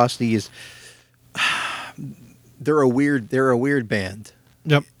think Atrocity is. They're a weird band,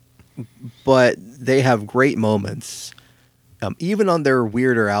 yep. but they have great moments. Even on their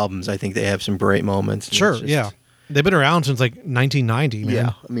weirder albums, I think they have some great moments. And Sure, it's just- yeah. They've been around since like 1990, man.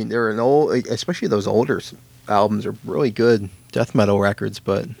 Yeah, I mean, they're especially those older albums are really good death metal records,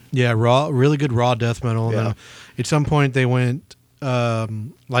 but Yeah, really good raw death metal. And Yeah. then at some point they went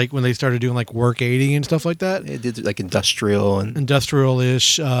like when they started doing like Work 80 and stuff like that, they did like industrial and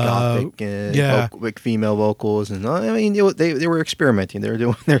industrial-ish. gothic and yeah. like female vocals, and I mean, they were experimenting. They were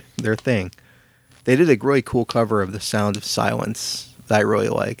doing their thing. They did a really cool cover of The Sound of Silence that I really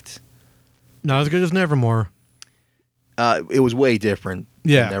liked. Not as good as Nevermore. It was way different.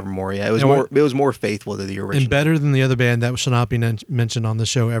 Yeah. than Nevermore. Yeah, it was And more. It was more faithful to the original. And better than the other band that shall not be mentioned on the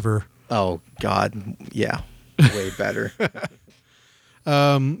show ever. Oh God, yeah, way better.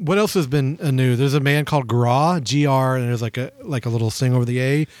 What else has been new? There's a band called Gra, GR, and there's like a little sing over the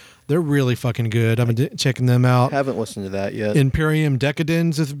A. They're really fucking good. I've been checking them out. Haven't listened to that yet. Imperium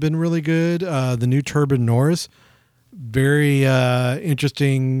Decadens has been really good. The new Turbid Norse, very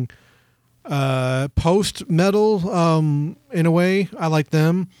interesting post metal in a way. I like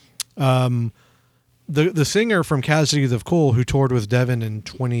them. The singer from Casualties of Cool who toured with Devin in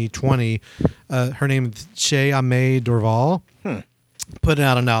 2020, her name is Shea Ame Dorval. Put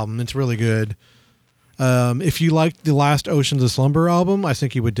out an album. It's really good. If you liked the last Oceans of Slumber album, I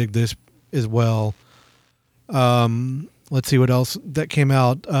think you would dig this as well. Let's see what else that came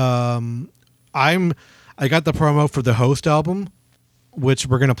out. I got the promo for the Host album, which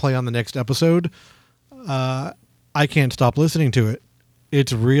we're going to play on the next episode. I can't stop listening to it.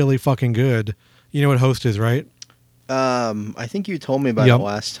 It's really fucking good. You know what Host is, right? I think you told me about Yep. it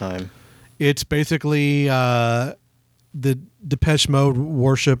last time. It's basically the Depeche Mode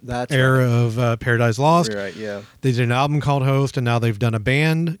worship That's era of Paradise Lost. Right, yeah. They did an album called Host, and now they've done a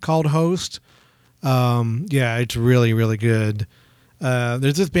band called Host. Yeah, it's really, really good.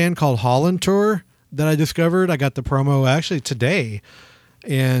 There's this band called Holland Tour that I discovered. I got the promo actually today.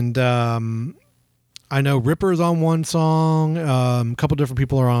 And I know Ripper's on one song. A couple different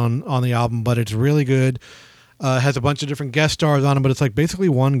people are on the album, but it's really good. Has a bunch of different guest stars on it, but it's like basically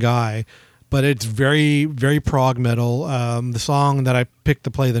one guy. But it's very, very prog metal. The song that I picked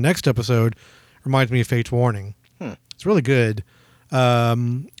to play the next episode reminds me of Fate's Warning. It's really good.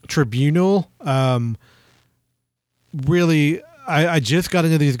 Tribunal. Really, I just got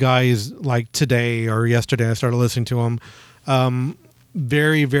into these guys like today or yesterday. I started listening to them.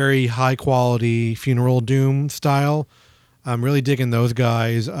 Very, very high quality funeral doom style. I'm really digging those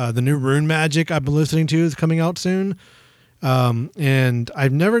guys. The new Rune Magic I've been listening to is coming out soon. And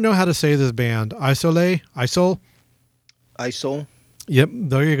I've never know how to say this band. ISOL. Yep,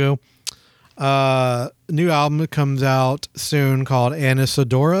 there you go. New album that comes out soon called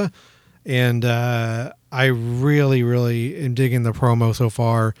Anisadora, and I really, really am digging the promo so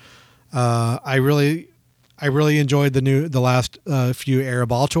far. I really enjoyed the last few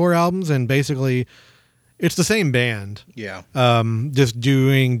Erebaltor albums, and basically it's the same band. Yeah. Just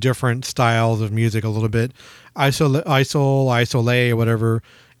doing different styles of music a little bit. Isole, or whatever.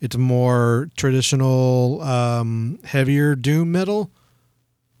 It's more traditional, heavier doom metal.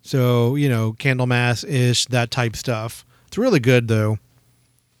 So, Candlemass-ish, that type stuff. It's really good, though.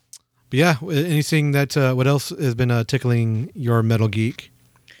 But yeah, anything that, what else has been tickling your metal geek?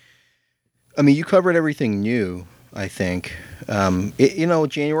 I mean, you covered everything new, I think.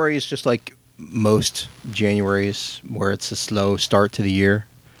 January is just like most Januaries where it's a slow start to the year.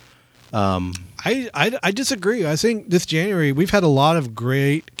 I disagree. I think this January we've had a lot of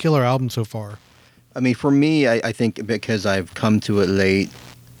great killer albums so far. I mean, for me, I think because I've come to it late,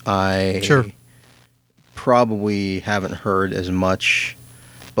 I probably haven't heard as much.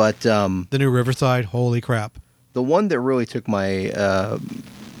 But the new Riverside, holy crap! The one that really took my, that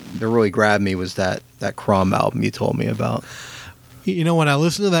really grabbed me was that Crom album you told me about. You know, when I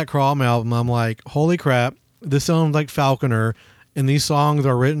listened to that Crom album, I'm like, holy crap! This sounds like Falconer, and these songs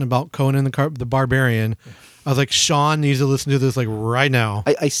are written about Conan the Barbarian. I was like, Sean needs to listen to this like right now.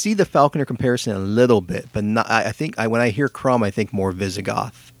 I see the Falconer comparison a little bit, but not, I think when I hear Crom, I think more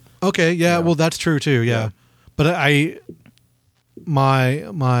Visigoth. Okay, yeah, well, that's true too, yeah. But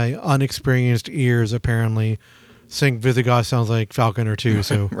my unexperienced ears apparently think Visigoth sounds like Falconer too.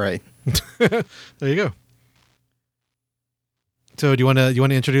 So right, there you go. So do you want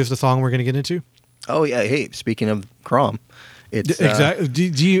to introduce the song we're going to get into? Oh yeah, hey, speaking of Crom. It's exactly.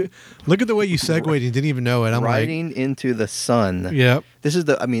 Do you look at the way you segued and didn't even know it? I'm Riding like, into the Sun. Yeah. This is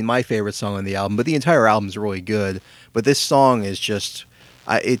my favorite song on the album, but the entire album is really good. But this song is just,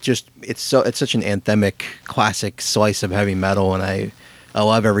 it's such an anthemic, classic slice of heavy metal, and I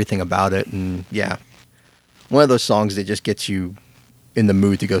love everything about it. And yeah, one of those songs that just gets you in the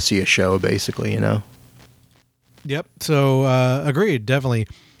mood to go see a show, basically, you know. Yep. So agreed, definitely.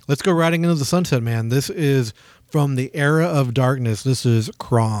 Let's go Riding into the Sunset, man. This is from the Era of Darkness. This is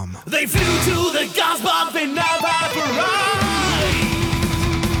Crom. They flew to the gods, but they never arrived.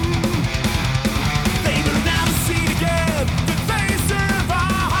 They will never see again that they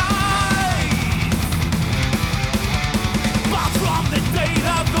survive. But from the day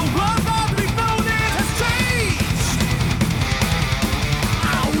that the world that we've known it has changed,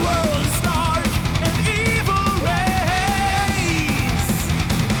 our world is dark and evil rays.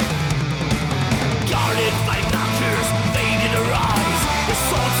 Guarded by they did arise, the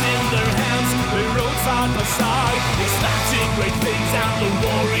swords in their hands, they rode side by side, they snapped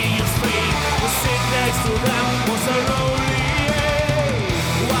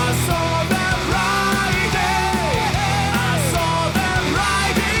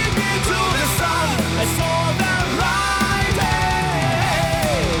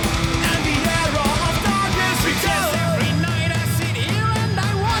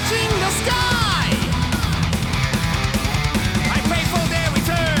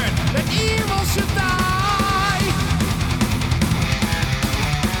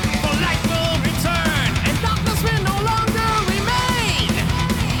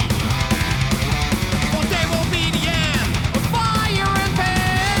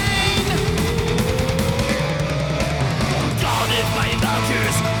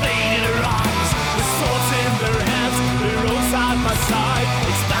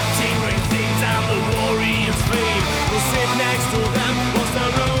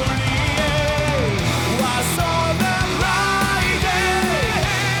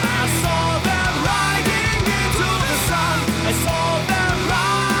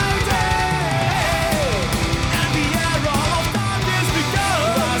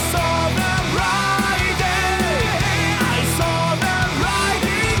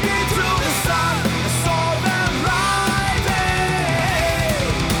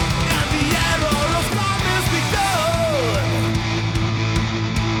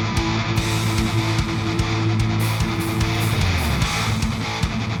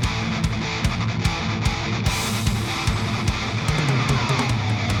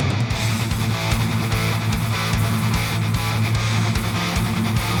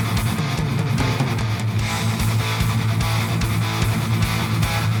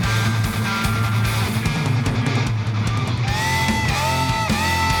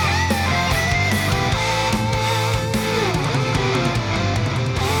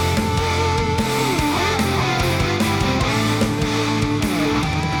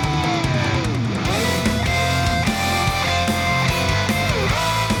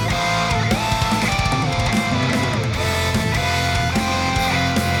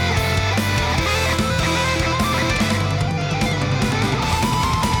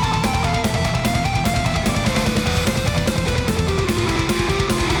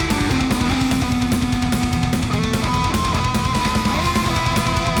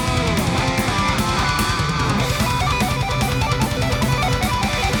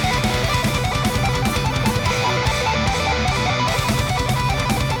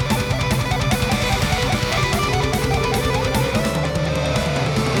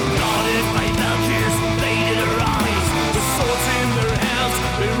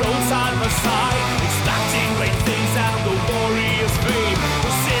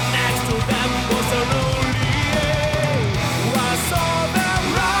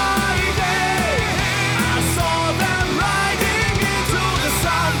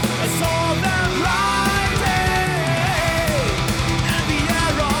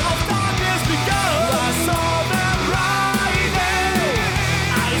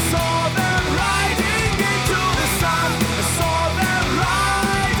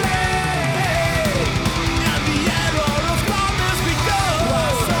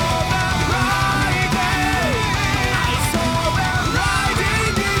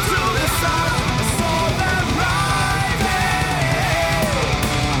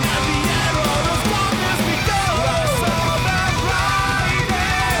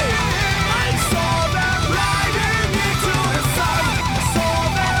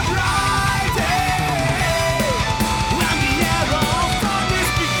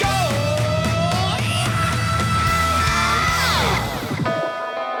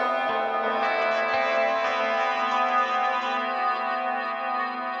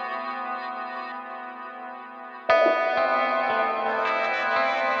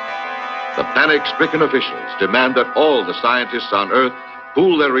panic-stricken officials demand that all the scientists on Earth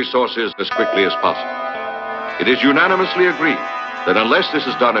pool their resources as quickly as possible. It is unanimously agreed that unless this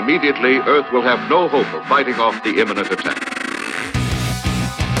is done immediately, Earth will have no hope of fighting off the imminent attack.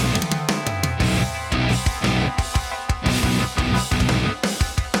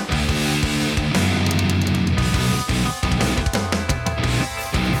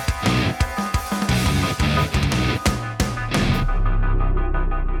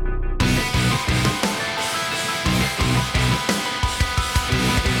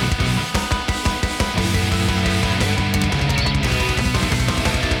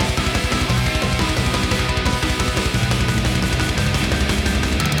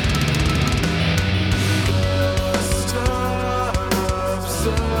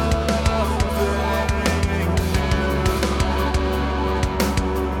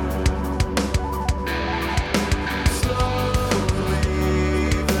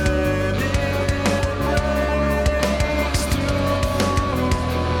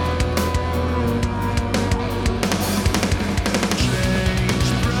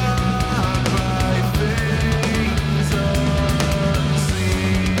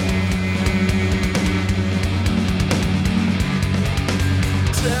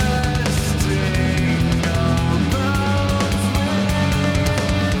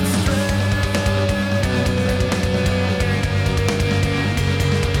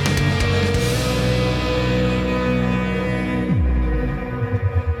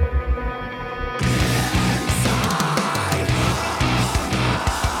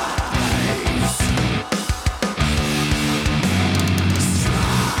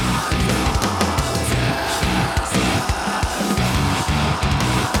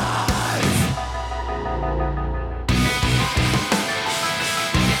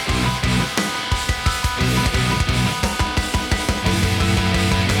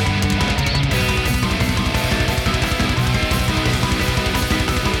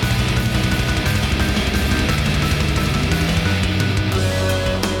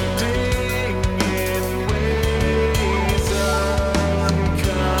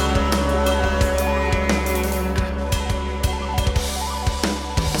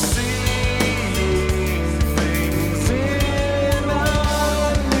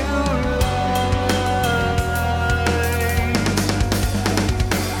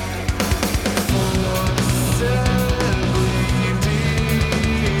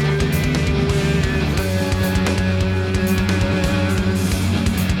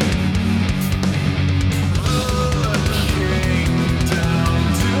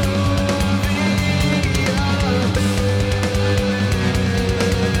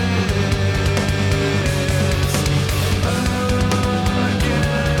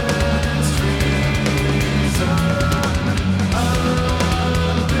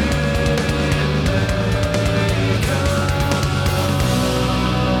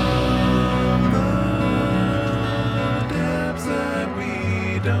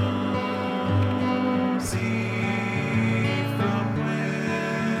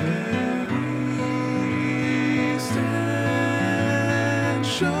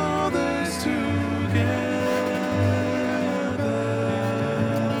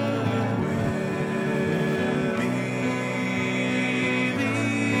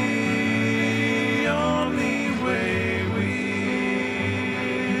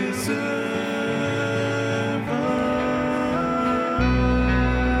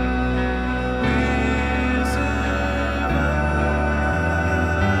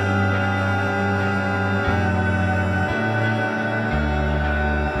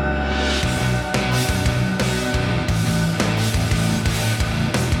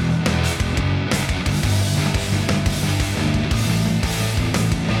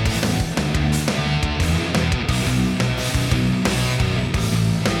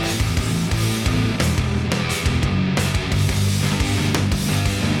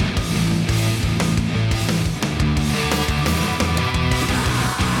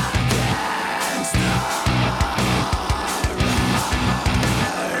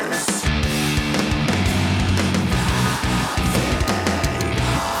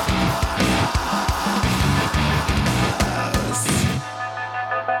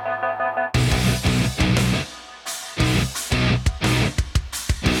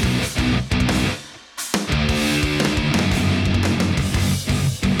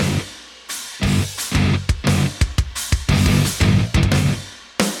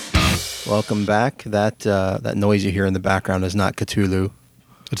 Welcome back. That noise you hear in the background is not Cthulhu,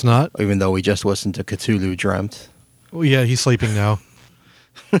 It's not? even though we just listened to Cthulhu Dreamt. Oh, yeah, he's sleeping now.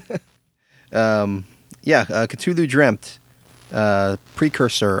 Cthulhu Dreamt.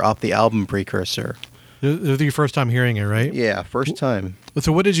 Precursor, off the album Precursor. This is your first time hearing it, right? Yeah, first time.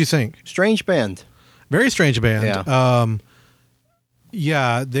 So what did you think? Strange band. Very strange band. Yeah.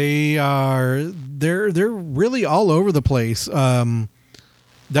 Yeah, they're really all over the place.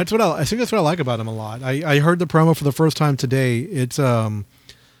 That's what I think that's what I like about them a lot. I heard the promo for the first time today. It's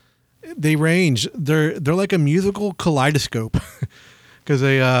they range. They're like a musical kaleidoscope because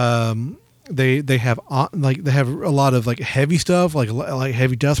they have they have a lot of like heavy stuff, like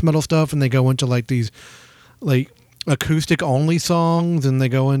heavy death metal stuff, and they go into like these like acoustic only songs, and they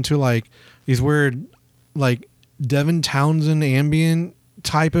go into like these weird like Devin Townsend ambient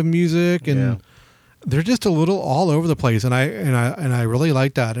type of music, and they're just a little all over the place, and I really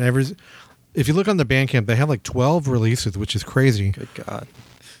like that. And if you look on the Bandcamp, they have like 12 releases, which is crazy. Good God.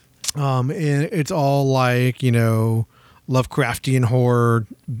 And it's all like, you know, Lovecraftian horror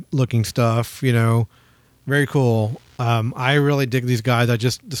looking stuff, you know, very cool. I really dig these guys. I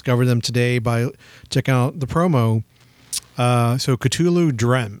just discovered them today by checking out the promo. So Cthulhu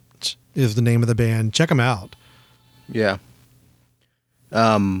Dreamt is the name of the band. Check them out. Yeah.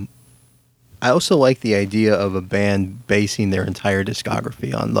 I also like the idea of a band basing their entire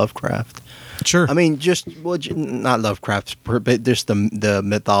discography on Lovecraft. Sure. I mean, not Lovecraft, but just the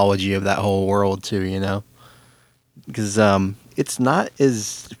mythology of that whole world too, you know? Because it's not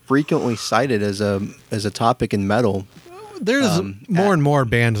as frequently cited as a topic in metal. There's more and more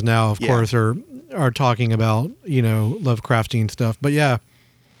bands now, of course, are talking about, you know, Lovecraftian stuff. But yeah,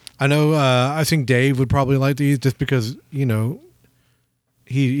 I know. I think Dave would probably like these just because, you know,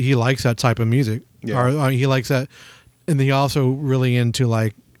 he likes that type of music. Yeah. Or he likes that, and he also really into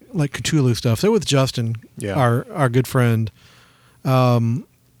like Cthulhu stuff. So with Justin, our good friend.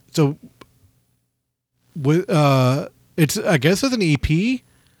 So with it's I guess it's an EP.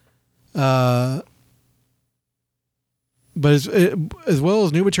 But as well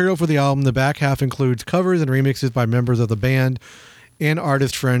as new material for the album, the back half includes covers and remixes by members of the band and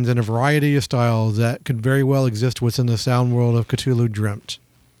artist friends in a variety of styles that could very well exist within the sound world of Cthulhu Dreamt.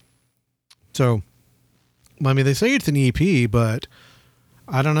 So, I mean, they say it's an EP, but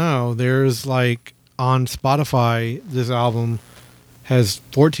I don't know. There's like on Spotify, this album has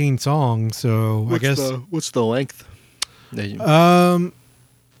 14 songs, so I guess. What's the length? Show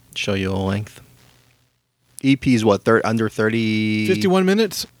you a length. EP is what, under 30? 51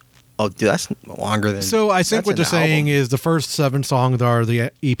 minutes. Oh, dude, that's longer than. So I think what they're saying is the first 7 songs are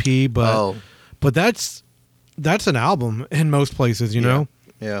the EP, but that's an album in most places, you know.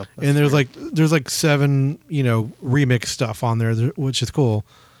 Yeah. And there's like 7, you know, remix stuff on there, which is cool.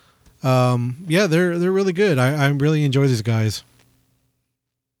 Yeah, they're really good. I really enjoy these guys.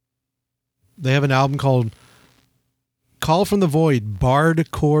 They have an album called Call from the Void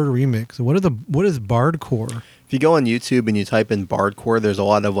Bardcore Remix. What is Bardcore? If you go on YouTube and you type in Bardcore, there's a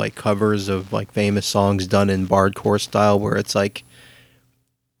lot of like covers of like famous songs done in Bardcore style, where it's like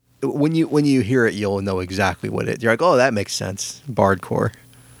when you hear it, you'll know exactly what it. You're like, oh, that makes sense. Bardcore.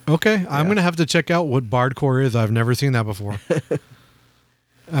 Okay, I'm gonna have to check out what Bardcore is. I've never seen that before. A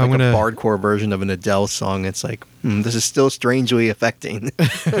Bardcore version of an Adele song. It's like, this is still strangely affecting.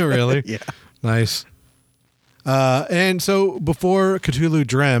 Really? Yeah. Nice. And so before Cthulhu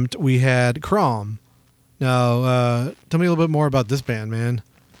Dreamt, we had Crom. Now, tell me a little bit more about this band, man.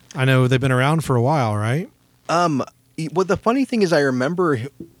 I know they've been around for a while, right? Well, the funny thing is, I remember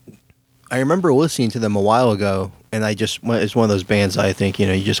listening to them a while ago, and it's one of those bands I think, you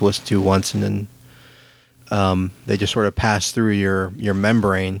know, you just listen to once and then they just sort of pass through your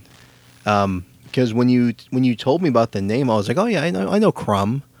membrane. Because when you told me about the name, I was like, oh yeah, I know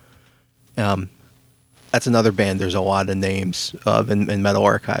Crumb. That's another band there's a lot of names of in Metal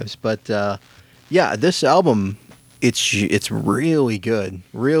Archives, but yeah, this album it's really good,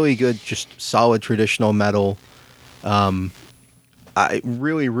 just solid traditional metal. I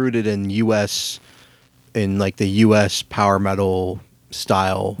really rooted in like the U.S. power metal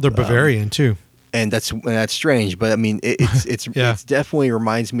style. They're Bavarian too, and that's strange, but I mean it's it definitely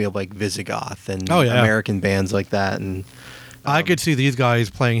reminds me of like Visigoth and American bands like that, and I could see these guys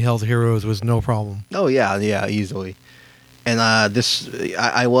playing Hell's Heroes was no problem. Oh yeah, easily. And I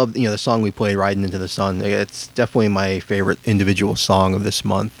love, you know, the song we played, "Riding into the Sun." It's definitely my favorite individual song of this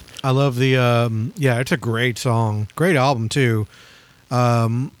month. I love the it's a great song, great album too.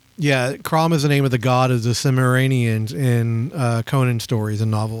 Yeah, Crom is the name of the god of the Cimmerians in Conan stories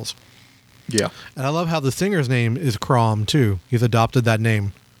and novels. Yeah, and I love how the singer's name is Crom too. He's adopted that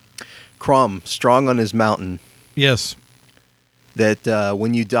name. Crom, strong on his mountain. Yes. That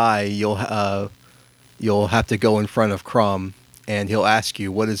when you die, you'll have to go in front of Crom, and he'll ask you,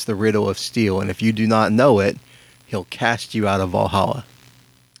 what is the riddle of steel? And if you do not know it, he'll cast you out of Valhalla.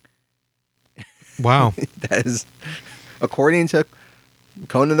 Wow. That is, according to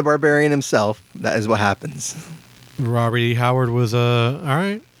Conan the Barbarian himself, that is what happens. Robert E. Howard was all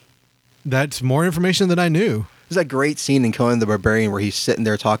right. That's more information than I knew. There's that great scene in Conan the Barbarian where he's sitting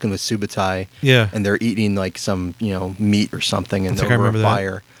there talking with Subutai. Yeah. And they're eating like some, meat or something and I think I over a remember that.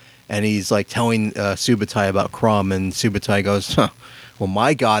 fire. And he's like telling Subutai about Crum, and Subutai goes, well,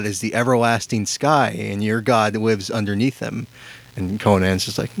 my god is the everlasting sky, and your god lives underneath him. And Conan's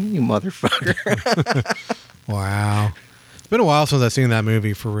just like, you motherfucker. Wow. It's been a while since I've seen that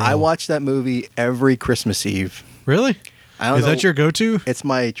movie for real. I watch that movie every Christmas Eve. Really? I don't Is know. that your go-to? It's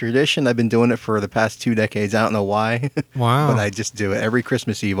my tradition. I've been doing it for the past 2 decades. I don't know why. Wow. But I just do it. Every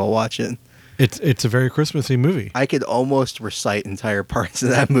Christmas Eve, I'll watch it. It's a very Christmassy movie. I could almost recite entire parts of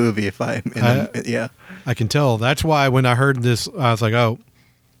that movie if I'm yeah. I can tell. That's why when I heard this, I was like, oh,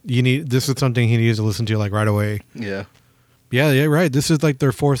 this is something he needs to listen to like right away. Yeah. Yeah, right. This is like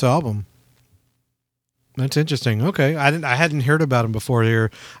their 4th album. That's interesting. Okay, I hadn't heard about him before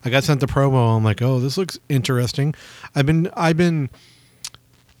here. I got sent the promo. I'm like, oh, this looks interesting. I've been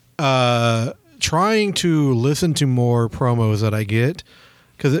trying to listen to more promos that I get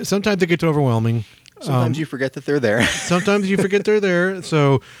because sometimes it gets overwhelming. Sometimes you forget that they're there. Sometimes you forget they're there.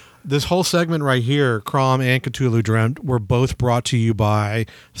 So this whole segment right here, Crom and Cthulhu Dreamt, were both brought to you by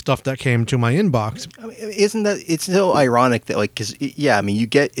stuff that came to my inbox. I mean, isn't that, it's so ironic that because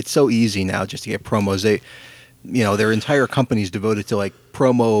it's so easy now just to get promos. They, their entire company's devoted to like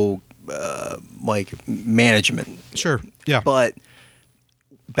promo, management. Sure. Yeah. But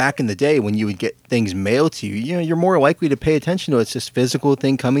back in the day when you would get things mailed to you, you're more likely to pay attention to it. It's this physical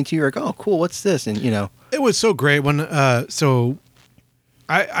thing coming to you. You're like, oh, cool. What's this? And it was so great when, I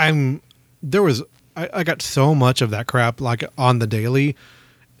got so much of that crap like on the daily.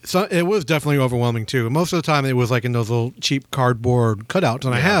 So it was definitely overwhelming too. Most of the time it was like in those little cheap cardboard cutouts,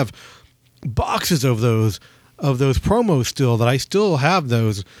 and I have boxes of those promos still that I still have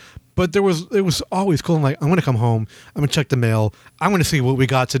those. But it was always cool. I'm like, I'm going to come home. I'm going to check the mail. I'm going to see what we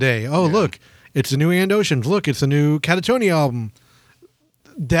got today. Oh, look, it's the new And Oceans. Look, it's the new Catatonia album.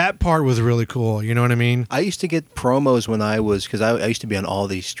 That part was really cool. You know what I mean? I used to get promos when because I used to be on all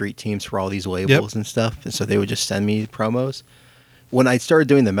these street teams for all these labels and stuff. And so they would just send me promos. When I started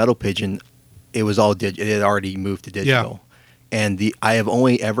doing the Metal Pigeon, it was all it had already moved to digital. Yeah. And I have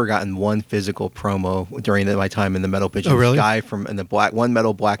only ever gotten one physical promo during my time in the Metal Pigeon. Oh, really? This guy from black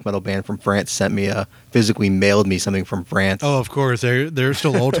metal band from France sent me physically mailed me something from France. Oh, of course. They're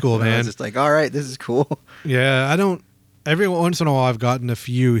still old school, man. I was just like, all right, this is cool. Yeah, every once in a while I've gotten a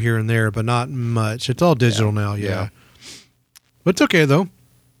few here and there, but not much. It's all digital now, yeah. But it's okay though.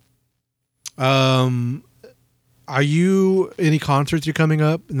 Are you any concerts you're coming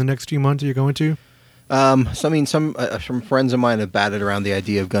up in the next few months that you're going to? Some friends of mine have batted around the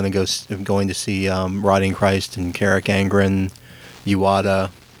idea of going to see Rotting Christ and Carrick Angren,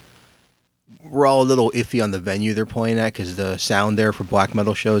 Uada. We're all a little iffy on the venue they're playing at because the sound there for black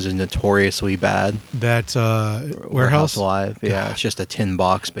metal shows is notoriously bad. That's Warehouse Live. Yeah, it's just a tin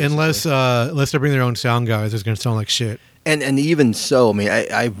box. Basically. Unless they bring their own sound guys, it's going to sound like shit. And even so, I mean,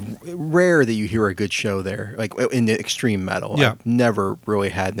 I rare that you hear a good show there, like in the extreme metal. Yeah. I've never really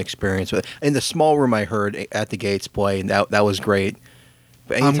had an experience with it. In the small room, I heard At the Gates play, and that was great.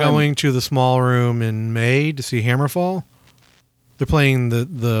 But I'm going to the small room in May to see Hammerfall. They're playing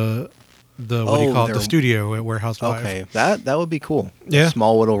the what do you call it? The studio at Warehouse Live. Okay, that would be cool. Yeah, a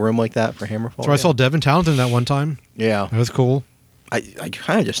small little room like that for Hammerfall. So I saw Devin Townsend that one time. Yeah, that was cool. I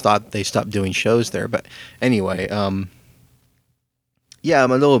kind of just thought they stopped doing shows there, but anyway, yeah,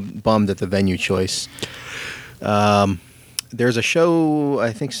 I'm a little bummed at the venue choice. There's a show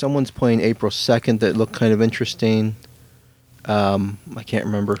I think someone's playing April 2nd that looked kind of interesting. I can't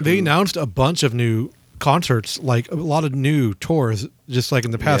remember. They announced a bunch of new concerts, like a lot of new tours, just like in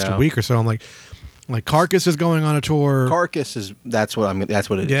the past week or so. I'm like Carcass is going on a tour. Carcass that's what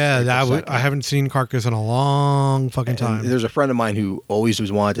it is. Yeah, I haven't seen Carcass in a long fucking time. And there's a friend of mine who always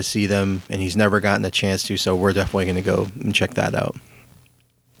was wanted to see them, and he's never gotten a chance to. So we're definitely going to go and check that out.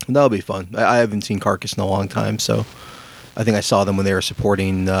 That'll be fun. I haven't seen Carcass in a long time, so I think I saw them when they were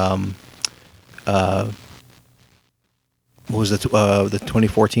supporting. What was the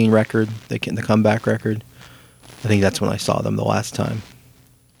 2014 record? The comeback record. I think that's when I saw them the last time.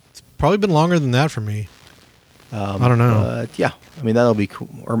 It's probably been longer than that for me. I don't know. Yeah, I mean that'll be cool.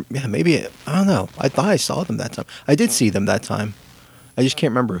 Or yeah, maybe I don't know. I thought I saw them that time. I did see them that time. I just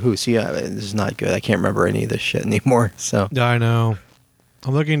can't remember who. See, this is not good. I can't remember any of this shit anymore. So yeah, I know.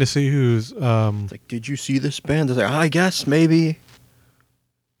 I'm looking to see who's. It's like, did you see this band? I was like, I guess maybe.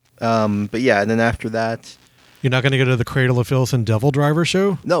 But yeah, and then after that, You're not going to go to the Cradle of Filth and Devil Driver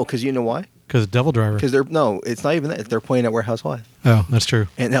show? No, because you know why? Because Devil Driver. Because it's not even that. They're playing at Warehouse Live. Oh, that's true.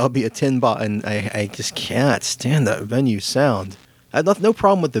 And that'll be a 10 bot, and I just can't stand that venue sound. I have no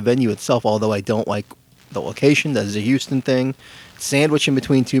problem with the venue itself, although I don't like the location. That is a Houston thing. Sandwiched in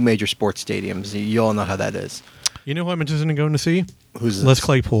between two major sports stadiums. You all know how that is. You know who I'm interested in going to see? Who's this? Les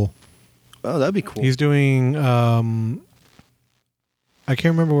Claypool. Oh, that'd be cool. He's doing, I can't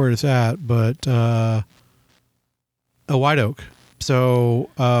remember where it's at, but a White Oak. So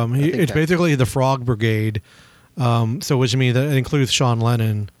it's basically the Frog Brigade. So which means that it includes Sean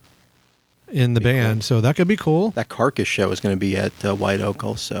Lennon in the band. Cool. So that could be cool. That Carcass show is going to be at White Oak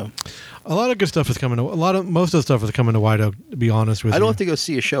also. A lot of good stuff is coming to most of the stuff is coming to White Oak, to be honest with you. I don't have to go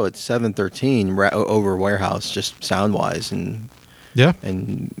see a show at 713 over Warehouse, just sound wise and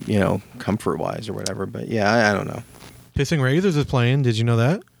comfort wise or whatever. But yeah, I don't know. Pissing Razors is playing. Did you know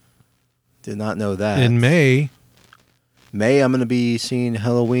that? Did not know that. In May, I'm going to be seeing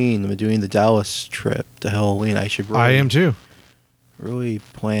Halloween. I'm doing the Dallas trip to Halloween. I should. I am too. Really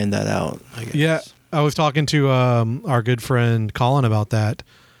plan that out, I guess. Yeah, I was talking to our good friend Colin about that.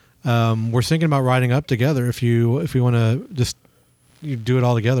 We're thinking about riding up together if you want to just do it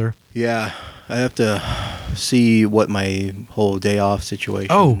all together. Yeah, I have to see what my whole day off situation.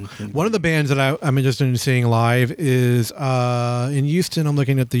 Oh, one of the bands that I'm interested in seeing live is in Houston. I'm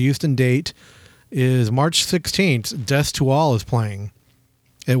looking at the Houston date. Is March 16th. Death to All is playing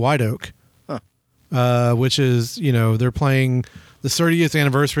at White Oak, which is they're playing the 30th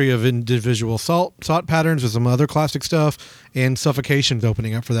anniversary of Individual Thought Patterns with some other classic stuff, and Suffocation's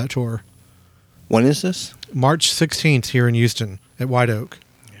opening up for that tour. When is this? March 16th here in Houston at White Oak.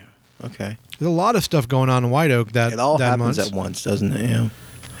 Yeah. Okay. There's a lot of stuff going on in White Oak that it all that happens month. at once, doesn't it? Yeah.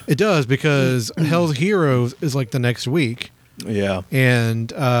 It does, because Hell's Heroes is like the next week. Yeah.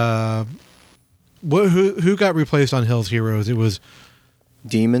 And who got replaced on Hell's Heroes? It was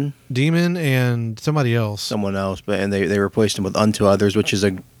Demon and somebody else. Someone else, but they replaced him with Unto Others, which is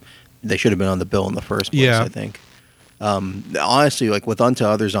they should have been on the bill in the first place, I think. Honestly, like with Unto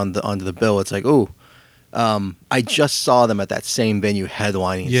Others onto the bill, it's like, I just saw them at that same venue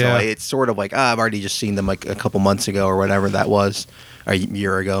headlining. Yeah. So it's sort of like, I've already just seen them like a couple months ago or whatever that was, or a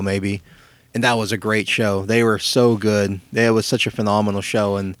year ago maybe. And that was a great show. They were so good. It was such a phenomenal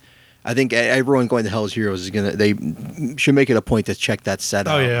show, and I think everyone going to Hell's Heroes they should make it a point to check that set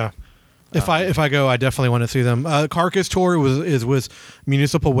out. Oh yeah. If I go, I definitely want to see them. Carcass tour is with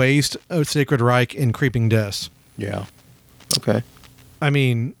Municipal Waste, Sacred Reich, and Creeping Death. Yeah. Okay. I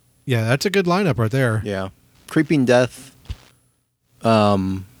mean, yeah, that's a good lineup right there. Yeah. Creeping Death.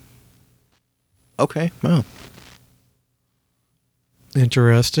 Okay. Wow.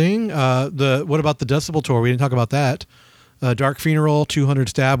 Interesting. What about the Decibel tour? We didn't talk about that. Dark Funeral, 200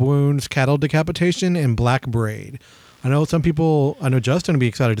 Stab Wounds, Cattle Decapitation, and Black Braid. I know Justin would be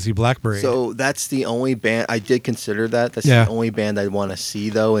excited to see Black Braid. So that's the only band I did consider that. That's the only band I want to see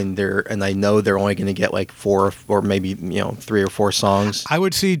though, and I know they're only going to get like 4 or maybe 3 or 4 songs. I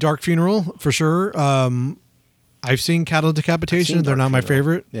would see Dark Funeral for sure. I've seen Cattle Decapitation. They're not my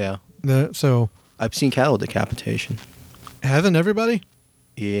favorite. Yeah. So I've seen Cattle Decapitation. Hasn't everybody?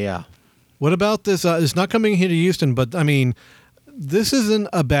 Yeah. What about this? It's not coming here to Houston, but I mean, this isn't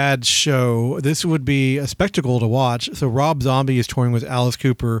a bad show. This would be a spectacle to watch. So Rob Zombie is touring with Alice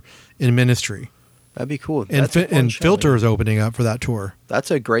Cooper in Ministry. That'd be cool. And Filter is opening up for that tour.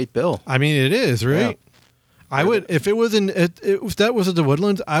 That's a great bill. I mean, it is, right? Yeah. I would, if it was if that was at the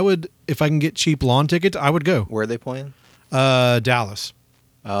Woodlands, I would, if I can get cheap lawn tickets, I would go. Where are they playing? Dallas.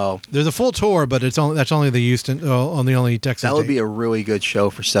 Oh, there's a full tour, but that's only the Houston, on the only Texas. That would be a really good show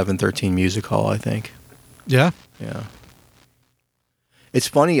for 713 Music Hall, I think. Yeah, yeah. It's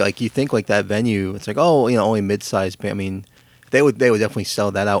funny, like you think like that venue. It's like, only mid-sized band. I mean, they would definitely sell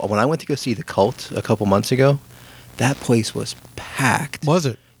that out. When I went to go see the Cult a couple months ago, that place was packed. Was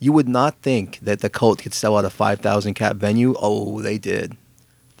it? You would not think that the Cult could sell out a 5,000 cap venue. Oh, they did.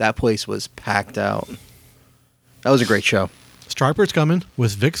 That place was packed out. That was a great show. Stryper's coming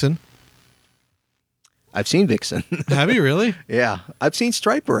with Vixen. I've seen Vixen. Have you really? Yeah. I've seen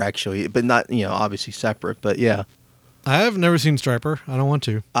Stryper, actually, but not, obviously separate, but yeah. I have never seen Stryper. I don't want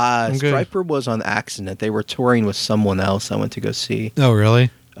to. Stryper was on Accident. They were touring with someone else I went to go see. Oh,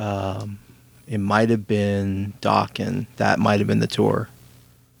 really? It might have been Dawkins. That might have been the tour.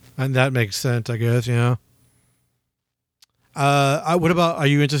 And that makes sense, I guess, yeah. What about, are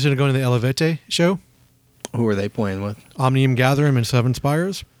you interested in going to the Elevete show? Who are they playing with? Omnium Gatherum and Seven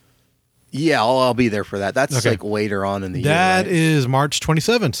Spires. Yeah, I'll be there for that. That's like later on in the year. That is March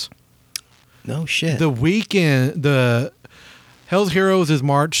 27th. No shit. The weekend, the Hell's Heroes is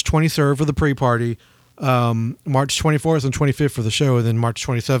March 23rd for the pre-party. March 24th and 25th for the show, and then March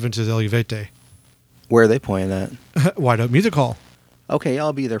 27th is El Uvete. Where are they playing at? White Oak Music Hall. Okay,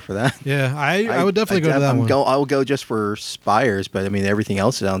 I'll be there for that. Yeah, I would definitely go to that one. I will go just for Spires, but I mean everything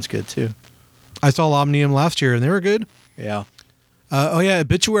else sounds good too. I saw Omnium last year, and they were good. Yeah.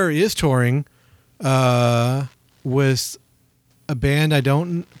 Obituary is touring with a band I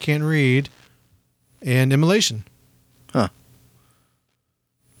can't read, and Immolation. Huh.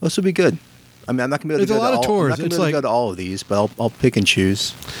 This will be good. I mean, I'm not gonna be able to There's go a lot to of all, tours. I'm not gonna It's be able to like- go to all of these, but I'll pick and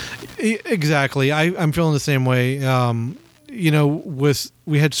choose. Exactly. I'm feeling the same way.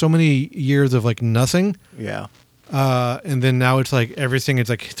 We had so many years of like nothing, Yeah. and then now it's like everything is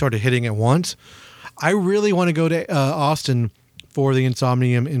like sort of hitting at once. I really want to go to Austin for the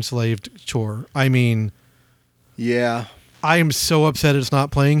Insomnium Enslaved tour. I mean, Yeah. I am so upset it's not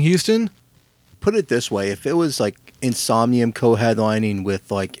playing Houston. Put it this way: if it was like Insomnium co-headlining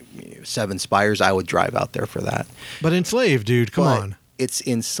with like Seven Spires, I would drive out there for that. But Enslaved, dude, come But on. It's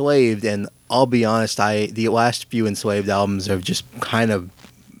Enslaved, and I'll be honest, the last few Enslaved albums have just I'm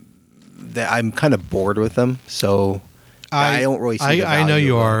kind of bored with them, so I don't really see the I know value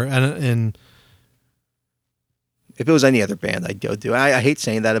you of are, them. and If it was any other band, I'd go do it. I hate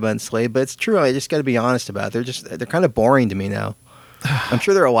saying that about Enslaved, but it's true. I just got to be honest about it. They're kind of boring to me now. I'm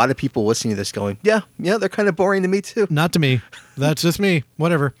sure there are a lot of people listening to this going, yeah, they're kind of boring to me too. not to me. That's just me.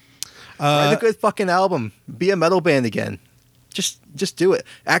 Whatever. Write a good fucking album. Be a metal band again. Just do it.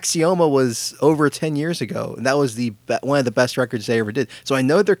 Axioma was over 10 years ago, and that was one of the best records they ever did. So I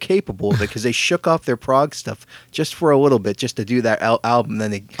know they're capable of it because they shook off their prog stuff just for a little bit, just to do that album.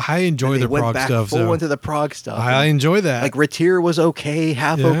 Then I enjoy they the went prog back stuff. full So into the prog stuff. I enjoy that. Like Retir was okay,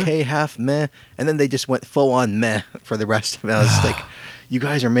 half Yeah. okay, half meh, and then they just went full on meh for the rest of it. I was like, you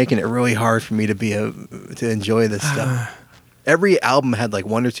guys are making it really hard for me to enjoy this stuff. Every album had like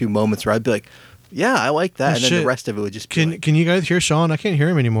one or two moments where I'd be like, yeah, I like that, Oh, and then shit. the rest of it would just be Can you guys hear Sean? I can't hear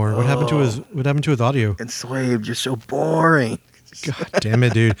him anymore. What happened to his audio? Enslaved, you're so boring. God damn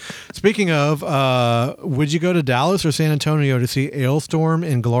it, dude. Speaking of, would you go to Dallas or San Antonio to see Ailstorm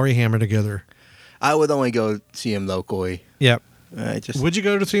and Glory Hammer together? I would only go see him locally. Yep. Would you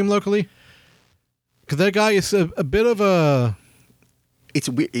go to see him locally? Because that guy is a bit of a... It's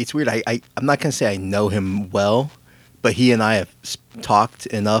weird. It's weird. I'm not gonna say I know him well, but he and I have talked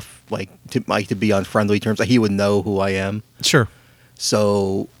enough, to be on friendly terms. Like he would know who I am. Sure.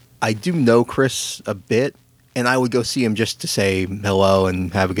 So I do know Chris a bit, and I would go see him just to say hello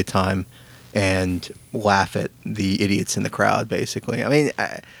and have a good time, and laugh at the idiots in the crowd. Basically, I mean,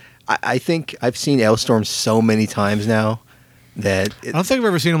 I think I've seen Ailstorm so many times now that I don't think I've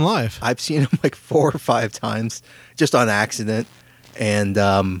ever seen him live. I've seen him like 4 or 5 times just on accident, and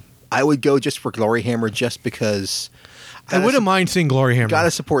I would go just for Glory Hammer just because. I wouldn't mind seeing Glory Hammer. Got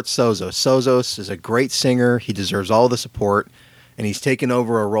to support Sozos. Sozos is a great singer. He deserves all the support, and he's taken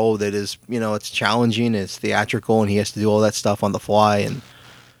over a role that is, it's challenging, it's theatrical, and he has to do all that stuff on the fly. And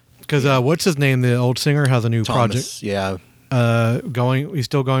because what's his name? The old singer has a new Thomas, project. yeah. He's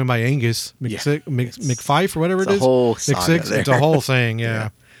still going by Angus McFife or whatever it is. It's a whole saga there. It's a whole thing.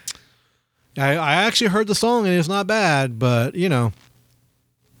 Yeah. I actually heard the song and it's not bad, but all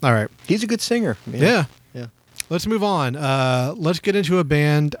right. He's a good singer. Yeah. Yeah. Let's move on. Let's get into a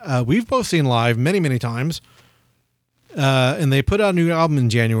band we've both seen live many, many times. And they put out a new album in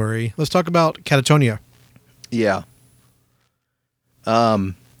January. Let's talk about Catatonia. Yeah.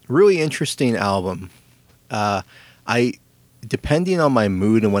 Really interesting album. Depending on my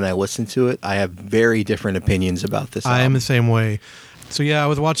mood and when I listen to it, I have very different opinions about this album. I am the same way. So yeah, I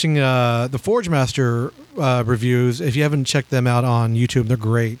was watching the Forge Master reviews. If you haven't checked them out on YouTube, they're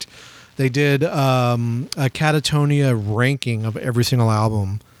great. They did a Catatonia ranking of every single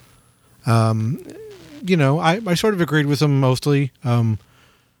album. I sort of agreed with them mostly.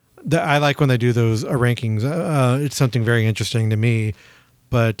 I like when they do those rankings. It's something very interesting to me.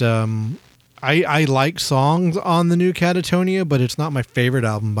 But I like songs on the new Catatonia, but it's not my favorite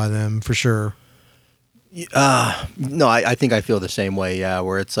album by them for sure. No, I think I feel the same way, yeah,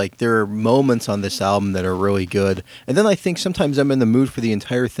 where it's like there are moments on this album that are really good. And then I think sometimes I'm in the mood for the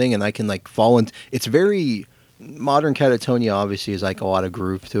entire thing and I can fall into... It's very... Modern Catatonia obviously is like a lot of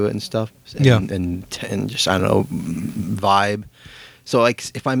groove to it and stuff. And, yeah. And just, I don't know, vibe. So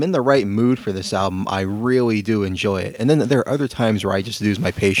if I'm in the right mood for this album, I really do enjoy it. And then there are other times where I just lose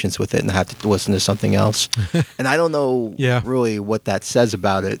my patience with it and have to listen to something else. And I don't know really what that says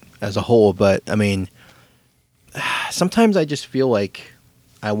about it as a whole, but I mean... Sometimes I just feel like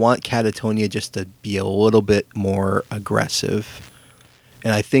I want Catatonia just to be a little bit more aggressive.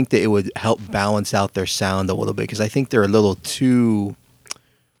 And I think that it would help balance out their sound a little bit because I think they're a little too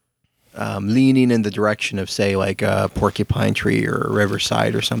leaning in the direction of, say, like Porcupine Tree or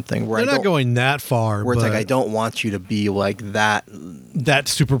Riverside or something. Where They're not going that far. Where it's but like, I don't want you to be like that. That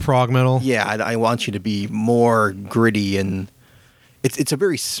super prog metal. Yeah, I want you to be more gritty, and it's a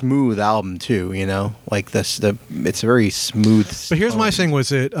very smooth album too. You know, like it's a very smooth. But here's my thing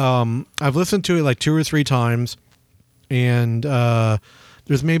with it. I've listened to it like 2 or 3 times, and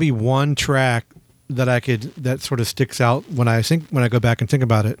there's maybe one track that sort of sticks out when I go back and think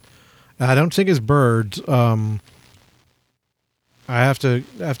about it. I don't think it's Birds. I have to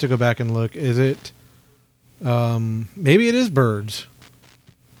go back and look. Is it? Maybe it is Birds.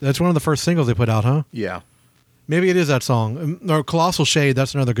 That's one of the first singles they put out, huh? Yeah. Maybe it is that song. Or Colossal Shade.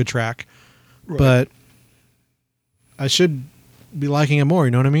 That's another good track. Right. But I should be liking it more.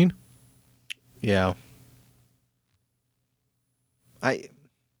 You know what I mean? Yeah. I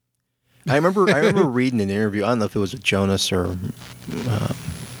remember reading an interview. I don't know if it was with Jonas or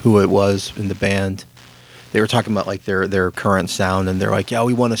who it was in the band. They were talking about like their current sound, and they're like, yeah,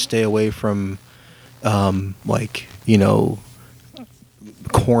 we want to stay away from like, you know,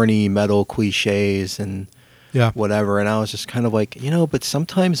 corny metal cliches and whatever. And I was just kind of like, you know, but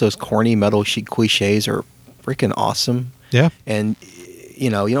sometimes those corny metal cliches are freaking awesome. Yeah. And you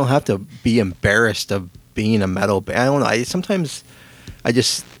know, you don't have to be embarrassed of being a metal band. I don't know.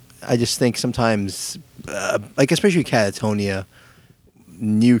 I just think sometimes, like especially Catatonia,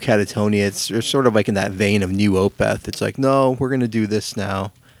 new Catatonia, it's sort of like in that vein of new Opeth. It's like, no, we're going to do this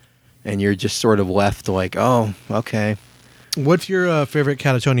now. And you're just sort of left like, oh, okay. What's your favorite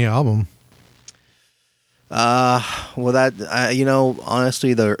Catatonia album? Well, that, you know,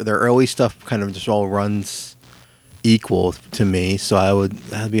 honestly, their early stuff kind of just all runs equal to me. So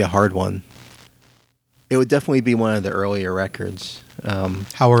that'd be a hard one. It would definitely be one of the earlier records.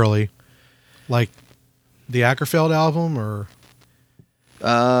 How early? Like the Ackerfeld album, or?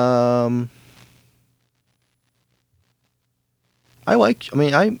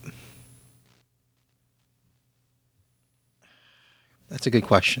 That's a good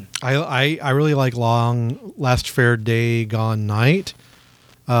question. I really like Long Last Fair Day Gone Night.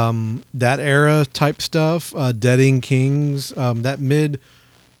 That era type stuff, Deading Kings, that mid,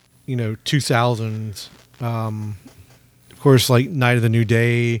 2000s. Of course, like Night of the New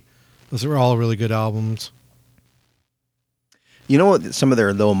Day. Those are all really good albums. You know what? Some of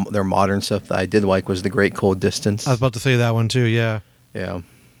their modern stuff that I did like was The Great Cold Distance. I was about to say that one too. Yeah. Yeah.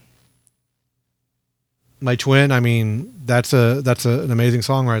 My Twin. I mean, that's an amazing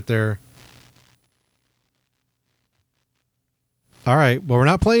song right there. All right. Well, we're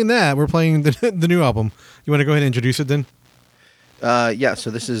not playing that. We're playing the new album. You want to go ahead and introduce it then? Yeah.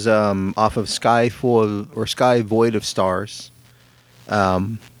 So this is off of Sky Void of Stars,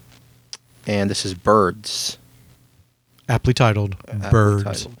 and this is Birds. Aptly titled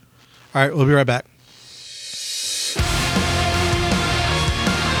Birds. All right. We'll be right back.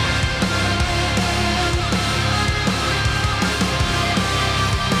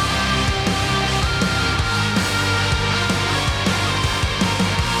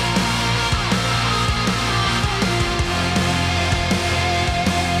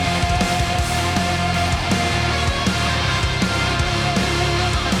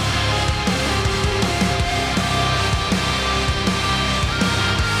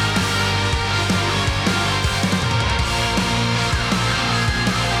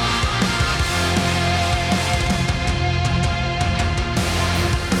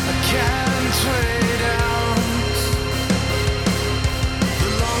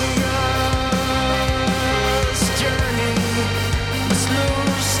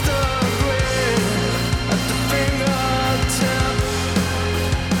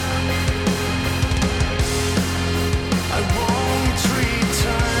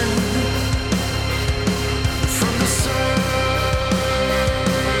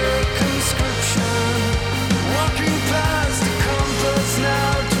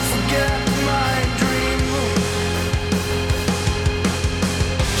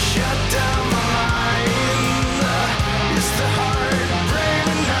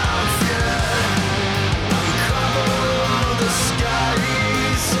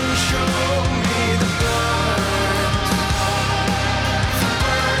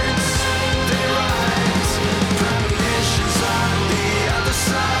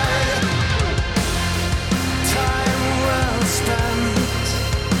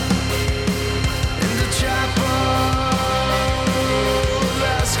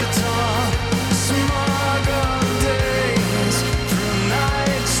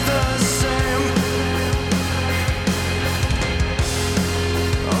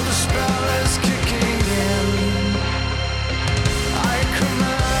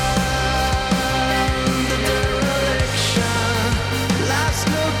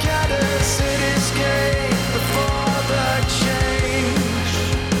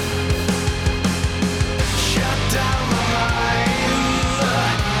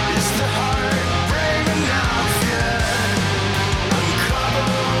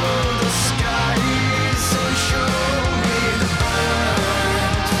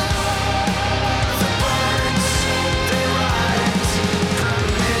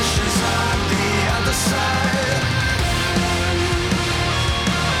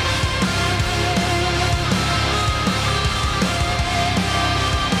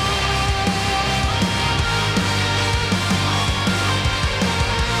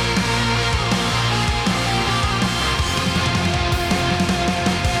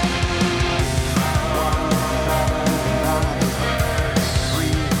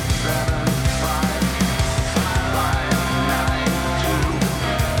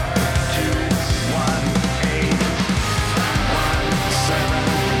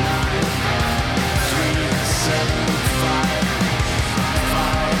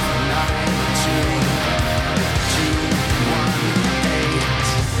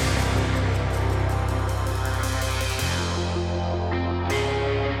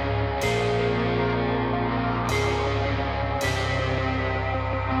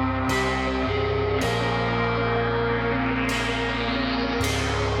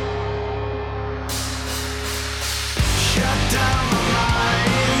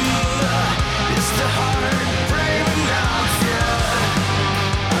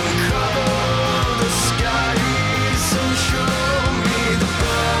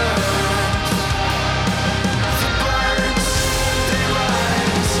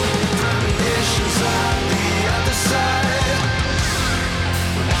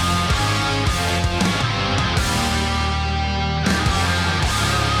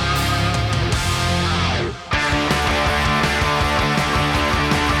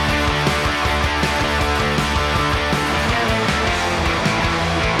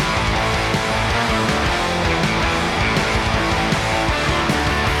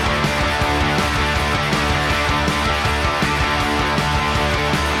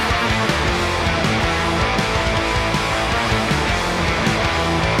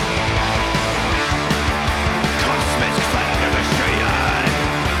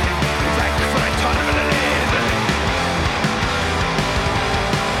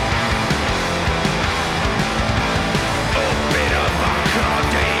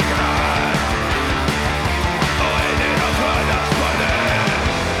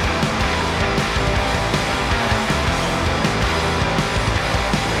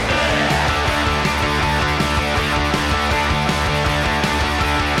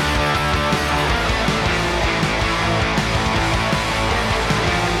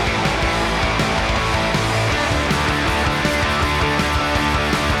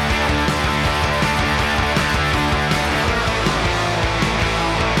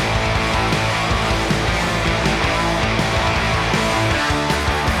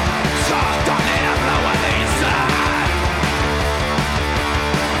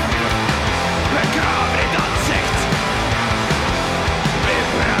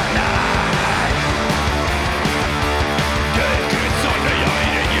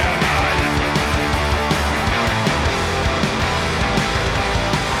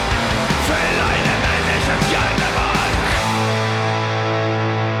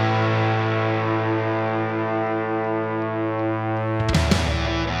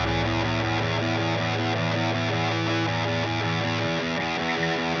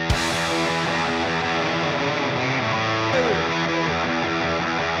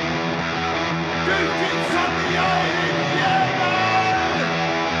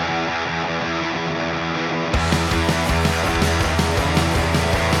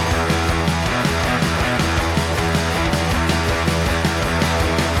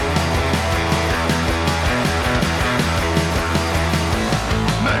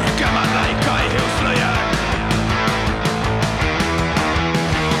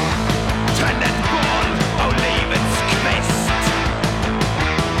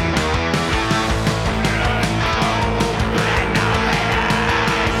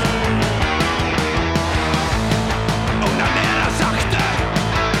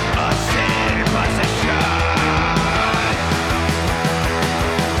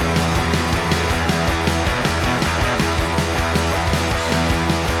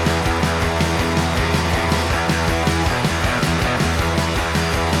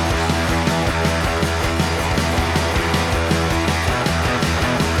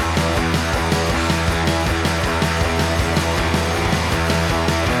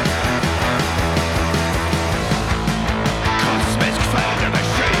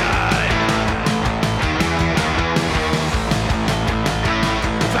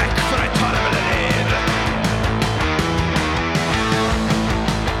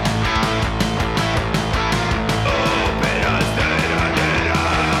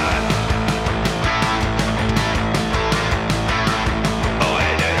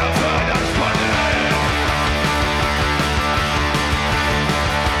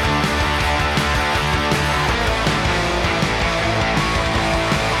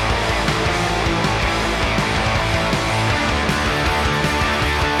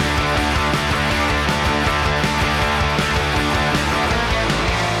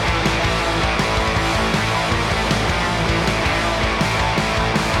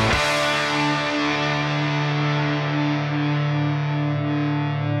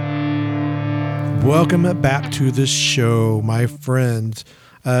 Welcome back to the show, my friends.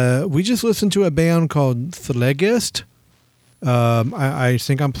 We just listened to a band called Thlegist. I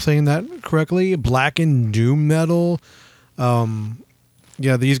think I'm saying that correctly. Black and doom metal.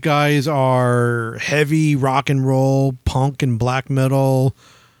 Yeah, these guys are heavy rock and roll, punk and black metal.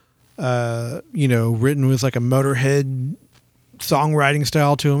 Written with like a Motorhead songwriting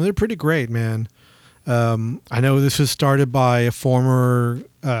style to them. They're pretty great, man. I know this was started by a former,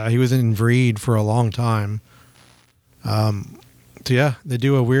 he was in Vreed for a long time. So yeah, they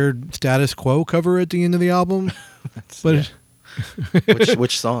do a weird Status Quo cover at the end of the album.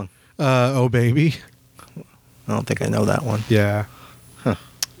 Which song? Oh Baby. I don't think I know that one. Yeah. Huh.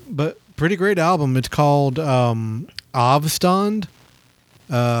 But pretty great album. It's called Avstand.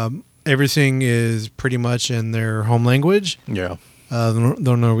 Everything is pretty much in their home language. Yeah.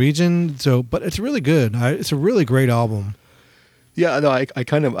 The Norwegian. But it's really good. It's a really great album. Yeah, no, I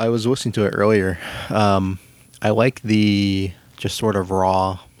was listening to it earlier. I like the just sort of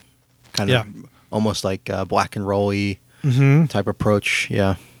raw, kind of almost like black and roll-y type approach.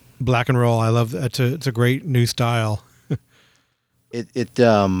 Yeah. Black and roll. I love that. It's a great new style. It's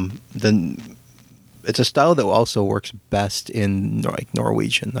a style that also works best in like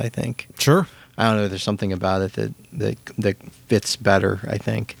Norwegian, I think. Sure. I don't know. There's something about it that fits better, I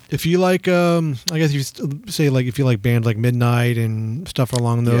think. If you like, I guess you say like if you like bands like Midnight and stuff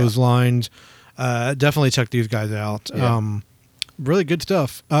along those lines, definitely check these guys out. Yeah. Really good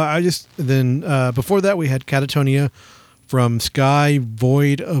stuff. Before that we had Catatonia from Sky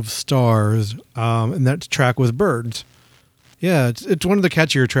Void of Stars, and that track was Birds. Yeah, it's one of the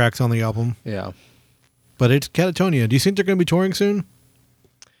catchier tracks on the album. Yeah. But it's Catatonia. Do you think they're going to be touring soon?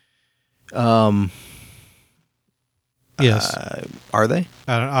 Yes. Are they?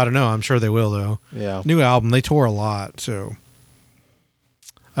 I don't know. I'm sure they will, though. Yeah. New album. They tour a lot, so.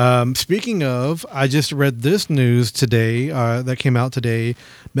 Speaking of, I just read this news today that came out today.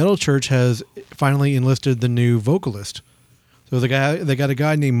 Metal Church has finally enlisted the new vocalist. So they got a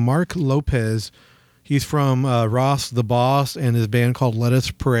guy named Mark Lopez. He's from Ross the Boss and his band called Let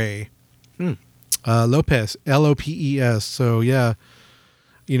Us Pray. Lopez, Lopes. So yeah,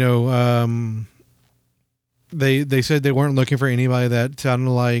 they said they weren't looking for anybody that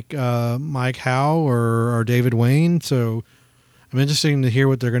sounded like Mike Howe or David Wayne. So I'm interested to hear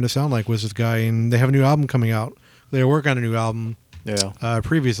what they're going to sound like with this guy. And they have a new album coming out. They were working on a new album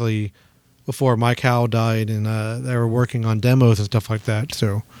previously before Mike Howe died, and they were working on demos and stuff like that.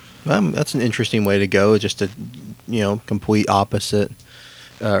 So that's an interesting way to go. Just to complete opposite.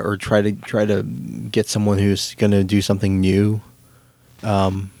 Or try to get someone who's going to do something new.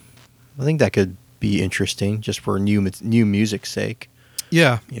 I think that could be interesting, just for new music's sake.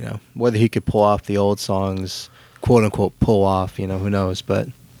 Yeah, whether he could pull off the old songs, quote unquote, pull off. Who knows? But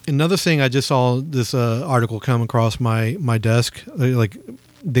Another thing, I just saw this article come across my desk. Like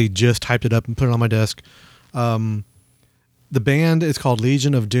they just typed it up and put it on my desk. The band is called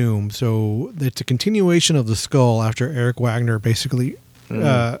Legion of Doom, so it's a continuation of the Skull after Eric Wagner. Basically,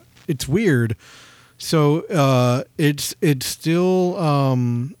 it's weird. So it's still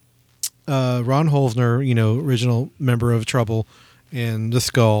Ron Holzner, original member of Trouble and the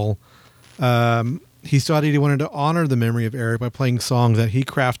Skull. He decided he wanted to honor the memory of Eric by playing songs that he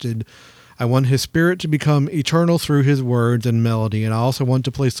crafted. I want his spirit to become eternal through his words and melody, and I also want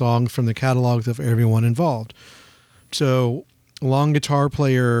to play songs from the catalogs of everyone involved. So, long guitar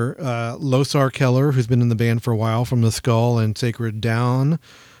player Losar Keller, who's been in the band for a while, from the Skull and Sacred Dawn.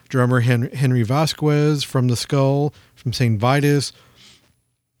 Drummer Henry Vasquez from the Skull, from St. Vitus.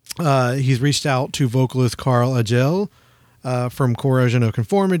 He's reached out to vocalist Carl Agel from Corrosion of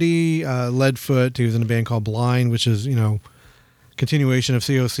Conformity. Leadfoot, who's in a band called Blind, which is, continuation of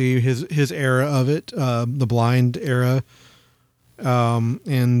COC, his era of it, the Blind era.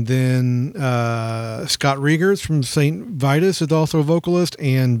 And then Scott Riegers from St. Vitus is also a vocalist,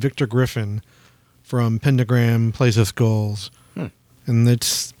 and Victor Griffin from Pentagram Plays of Skulls. And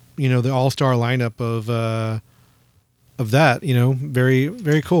it's, the all-star lineup of that, very,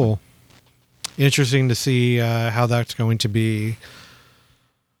 very cool. Interesting to see how that's going to be.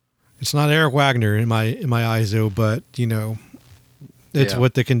 It's not Eric Wagner in my eyes, though, but, it's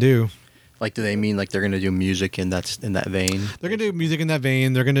what they can do. Like, do they mean like they're going to do music in that vein? They're going to do music in that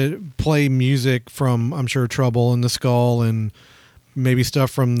vein. They're going to play music from, I'm sure, Trouble and the Skull, and maybe stuff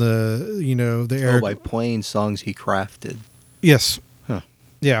from the Eric. By playing songs he crafted. Yes. Huh.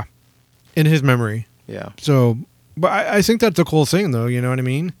 Yeah. In his memory. Yeah. So, but I think that's a cool thing, though. You know what I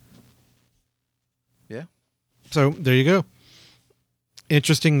mean? Yeah. So there you go.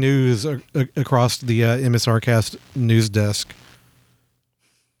 Interesting news across the MSRcast news desk.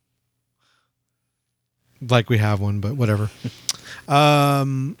 Like we have one, but whatever.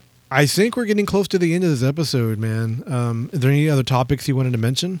 I think we're getting close to the end of this episode, man. Are there any other topics you wanted to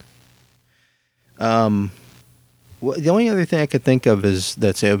mention? Well, the only other thing I could think of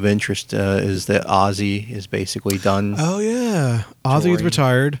that's of interest is that Ozzy is basically done. Oh yeah, Ozzy's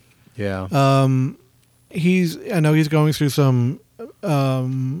retired. Yeah. I know he's going through some,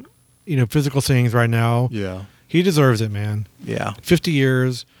 physical things right now. Yeah. He deserves it, man. Yeah. 50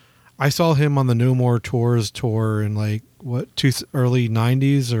 years. I saw him on the No More Tours tour in early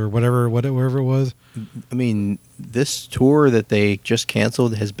 90s or whatever it was. I mean, this tour that they just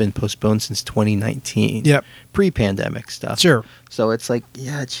canceled has been postponed since 2019. Yep. Pre-pandemic stuff. Sure. So it's like,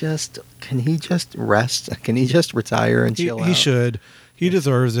 can he just rest? Can he just retire and chill out? He should. He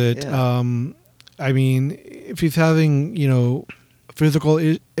deserves it. Yeah. I mean, if he's having, physical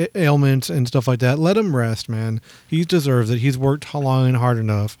ailments and stuff like that, let him rest, man. He deserves it. He's worked long and hard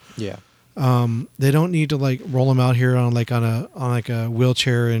enough. Yeah. They don't need to roll him out here on a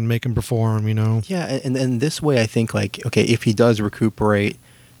wheelchair and make him perform, Yeah, and this way I think if he does recuperate,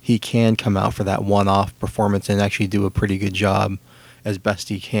 he can come out for that one-off performance and actually do a pretty good job as best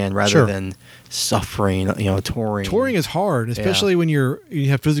he can, rather than suffering, touring. Touring is hard, especially when you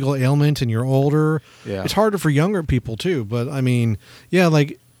have physical ailments and you're older. Yeah. It's harder for younger people too. But I mean,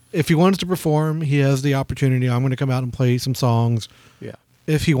 if he wants to perform, he has the opportunity. I'm going to come out and play some songs. Yeah.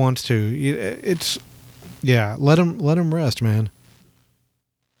 If he wants to, let him rest, man.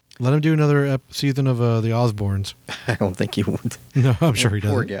 Let him do another season of the Osbournes. I don't think he would. No, I'm sure he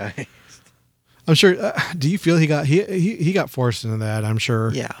doesn't. Poor guy. I'm sure. Do you feel he got forced into that? I'm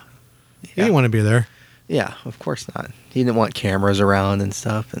sure. Yeah. He didn't want to be there. Yeah, of course not. He didn't want cameras around and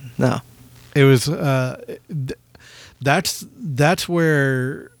stuff. And no, it was. That's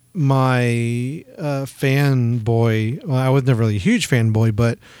where my fanboy. Well, I was never really a huge fanboy,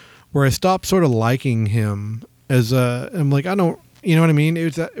 but where I stopped sort of liking him as I'm like, I don't. You know what I mean?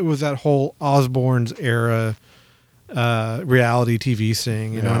 It was that whole Osbournes era reality TV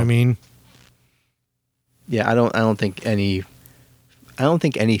thing. You know what I mean? Yeah, I don't think any.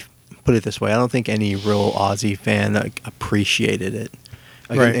 Put it this way, I don't think any real Ozzy fan appreciated it.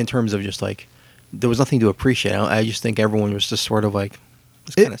 Right. In terms of just there was nothing to appreciate. I just think everyone was just sort of I'm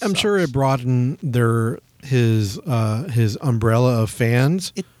sure it broadened his umbrella of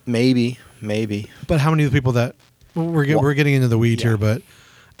fans. Maybe. But how many of the people that we're getting into the weeds here? But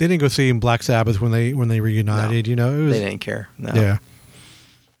they didn't go see Black Sabbath when they reunited. No, they didn't care. No. Yeah.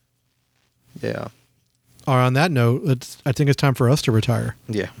 Yeah. Or on that note, I think it's time for us to retire.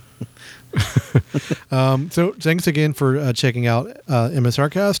 Yeah. So thanks again for checking out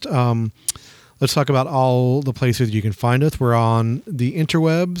MSRcast. Let's talk about all the places you can find us. We're on the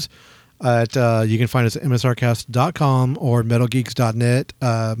interwebs. You can find us at msrcast.com or metalgeeks.net.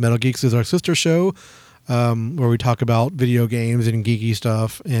 Metal Geeks is our sister show where we talk about video games and geeky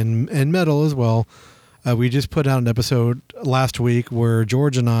stuff and metal as well. We just put out an episode last week where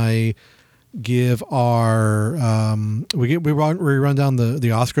George and I give our we run down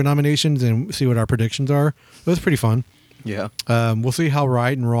the Oscar nominations and see what our predictions are. It was pretty fun. Yeah. We'll see how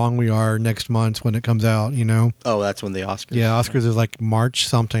right and wrong we are next month when it comes out, you know? Oh, that's when the Oscars. Yeah, Oscars is like March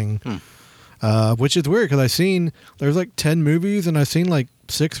something, which is weird because there's like 10 movies and I've seen like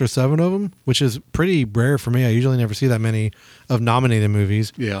 6 or 7 of them, which is pretty rare for me. I usually never see that many of nominated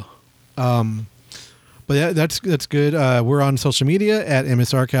movies. Yeah. But yeah, that's good. We're on social media at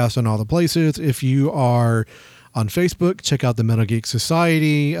MSRcast on all the places. If you are on Facebook, check out the Metal Geek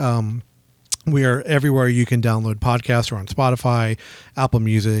Society. We are everywhere you can download podcasts. We're on Spotify, Apple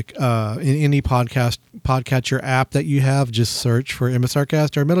Music, in any podcatcher app that you have. Just search for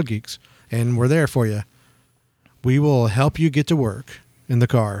MSRcast or Metal Geeks, and we're there for you. We will help you get to work in the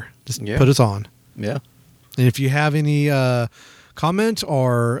car. Just put us on. Yeah. And if you have any comments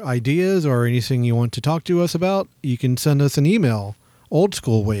or ideas or anything you want to talk to us about, you can send us an email, old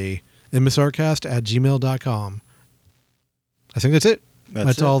school way, msrcast@gmail.com. I think that's it.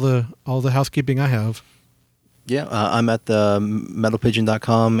 That's it. all the housekeeping I have. Yeah, I'm at the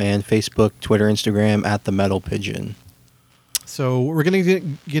metalpigeon.com and Facebook, Twitter, Instagram at the Metal Pigeon. So we're going to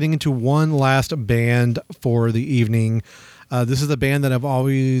getting into one last band for the evening. This is a band that I've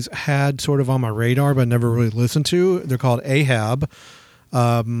always had sort of on my radar, but never really listened to. They're called Ahab.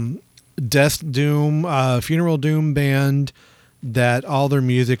 Death Doom, funeral doom band that all their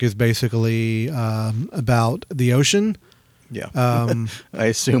music is basically about the ocean. Yeah. I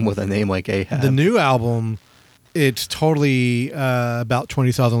assume with a name like Ahab. The new album, it's totally about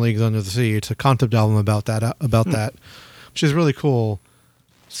 20,000 Leagues Under the Sea. It's a concept album about that, which is really cool.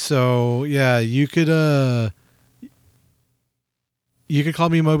 So yeah, you could call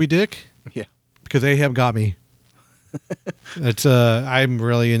me Moby Dick. Yeah. Because Ahab got me. It's I'm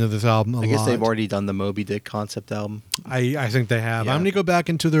really into this album a lot. I guess they've already done the Moby Dick concept album. I think they have. Yeah. I'm gonna go back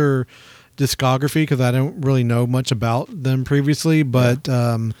into their discography because I don't really know much about them previously, but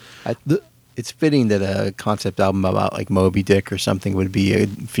it's fitting that a concept album about like Moby Dick or something would be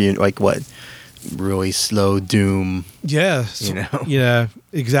really slow doom. Yeah, yeah,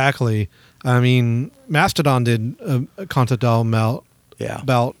 exactly. I mean, Mastodon did a concept album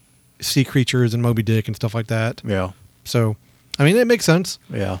about sea creatures and Moby Dick and stuff like that. Yeah. So, I mean, it makes sense.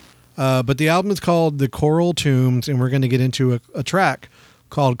 Yeah. But the album is called The Coral Tombs, and we're going to get into a track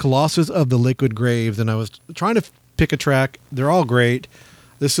called Colossus of the Liquid Graves. And I was trying to pick a track. They're all great.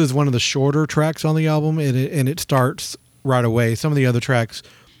 This is one of the shorter tracks on the album, and it starts right away. Some of the other tracks,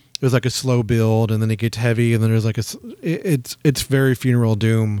 there's like a slow build, and then it gets heavy, and then there's like it's very funeral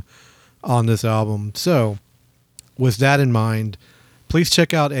doom on this album. So, with that in mind, please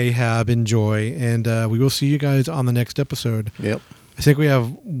check out Ahab, enjoy, and we will see you guys on the next episode. Yep. I think we have,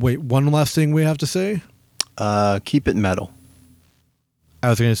 one last thing we have to say? Keep it metal. I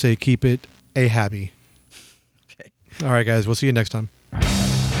was going to say keep it Ahabby. Okay. All right, guys, we'll see you next time.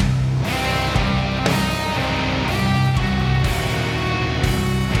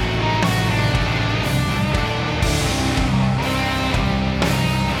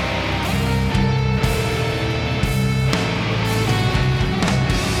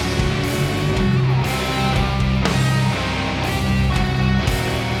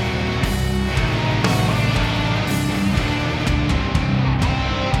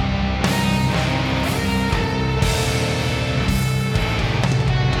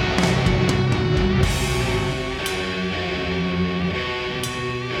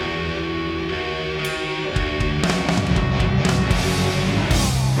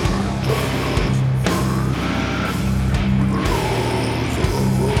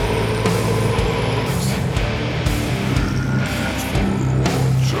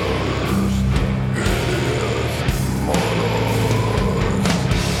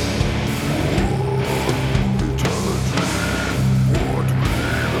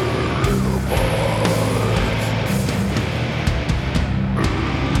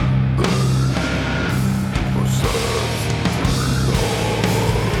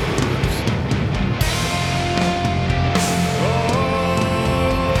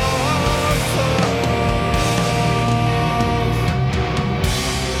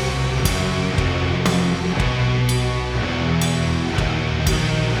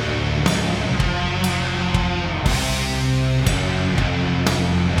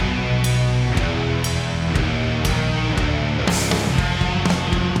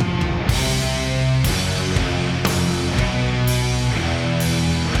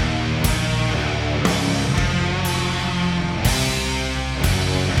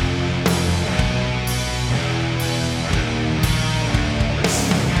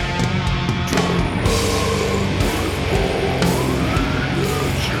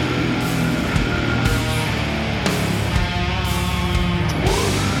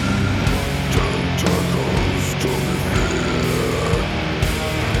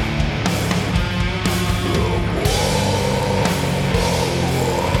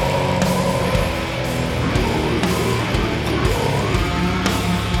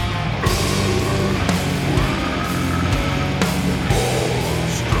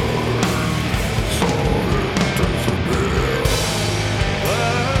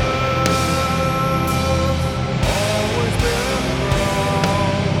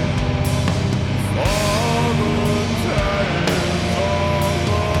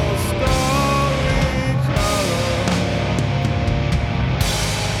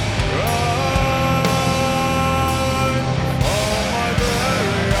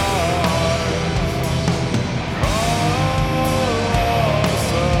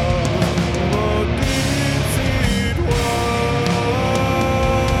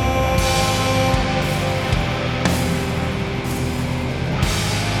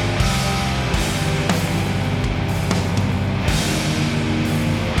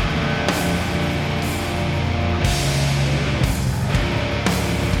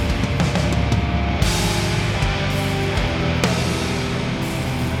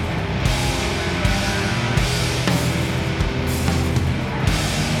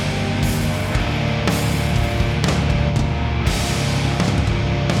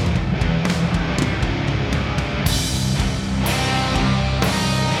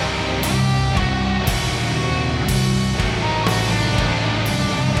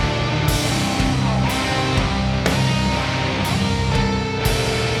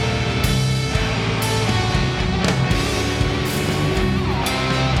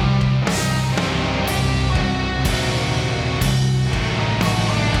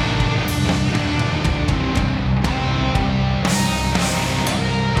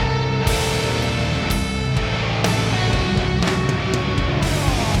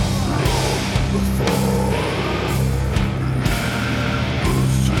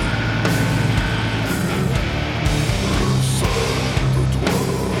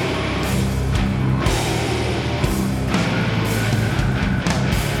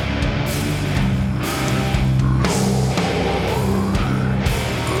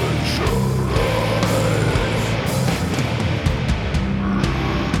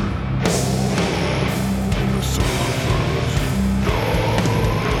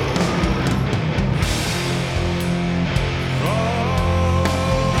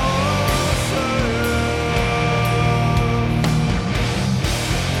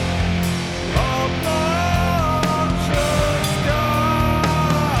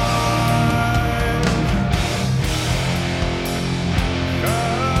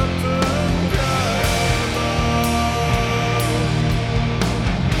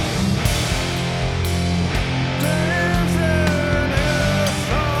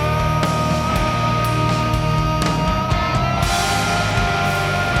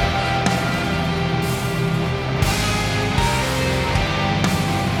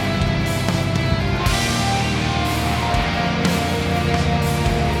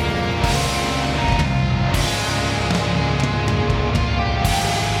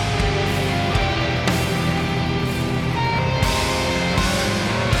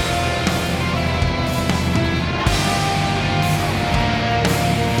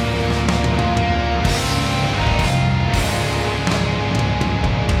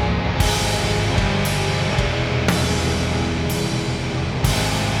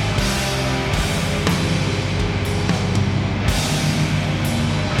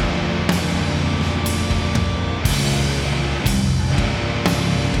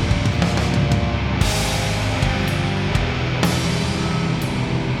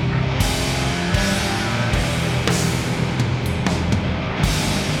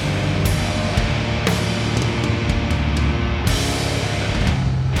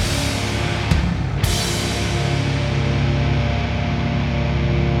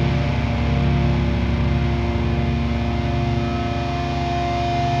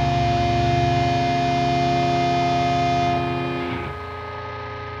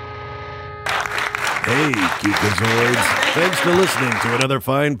 Geekazoids. Thanks for listening to another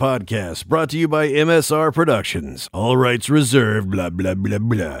fine podcast brought to you by MSR Productions. All rights reserved, blah, blah, blah,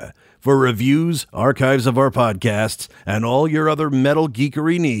 blah. For reviews, archives of our podcasts, and all your other metal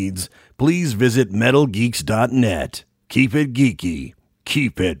geekery needs, please visit metalgeeks.net. Keep it geeky.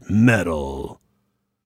 Keep it metal.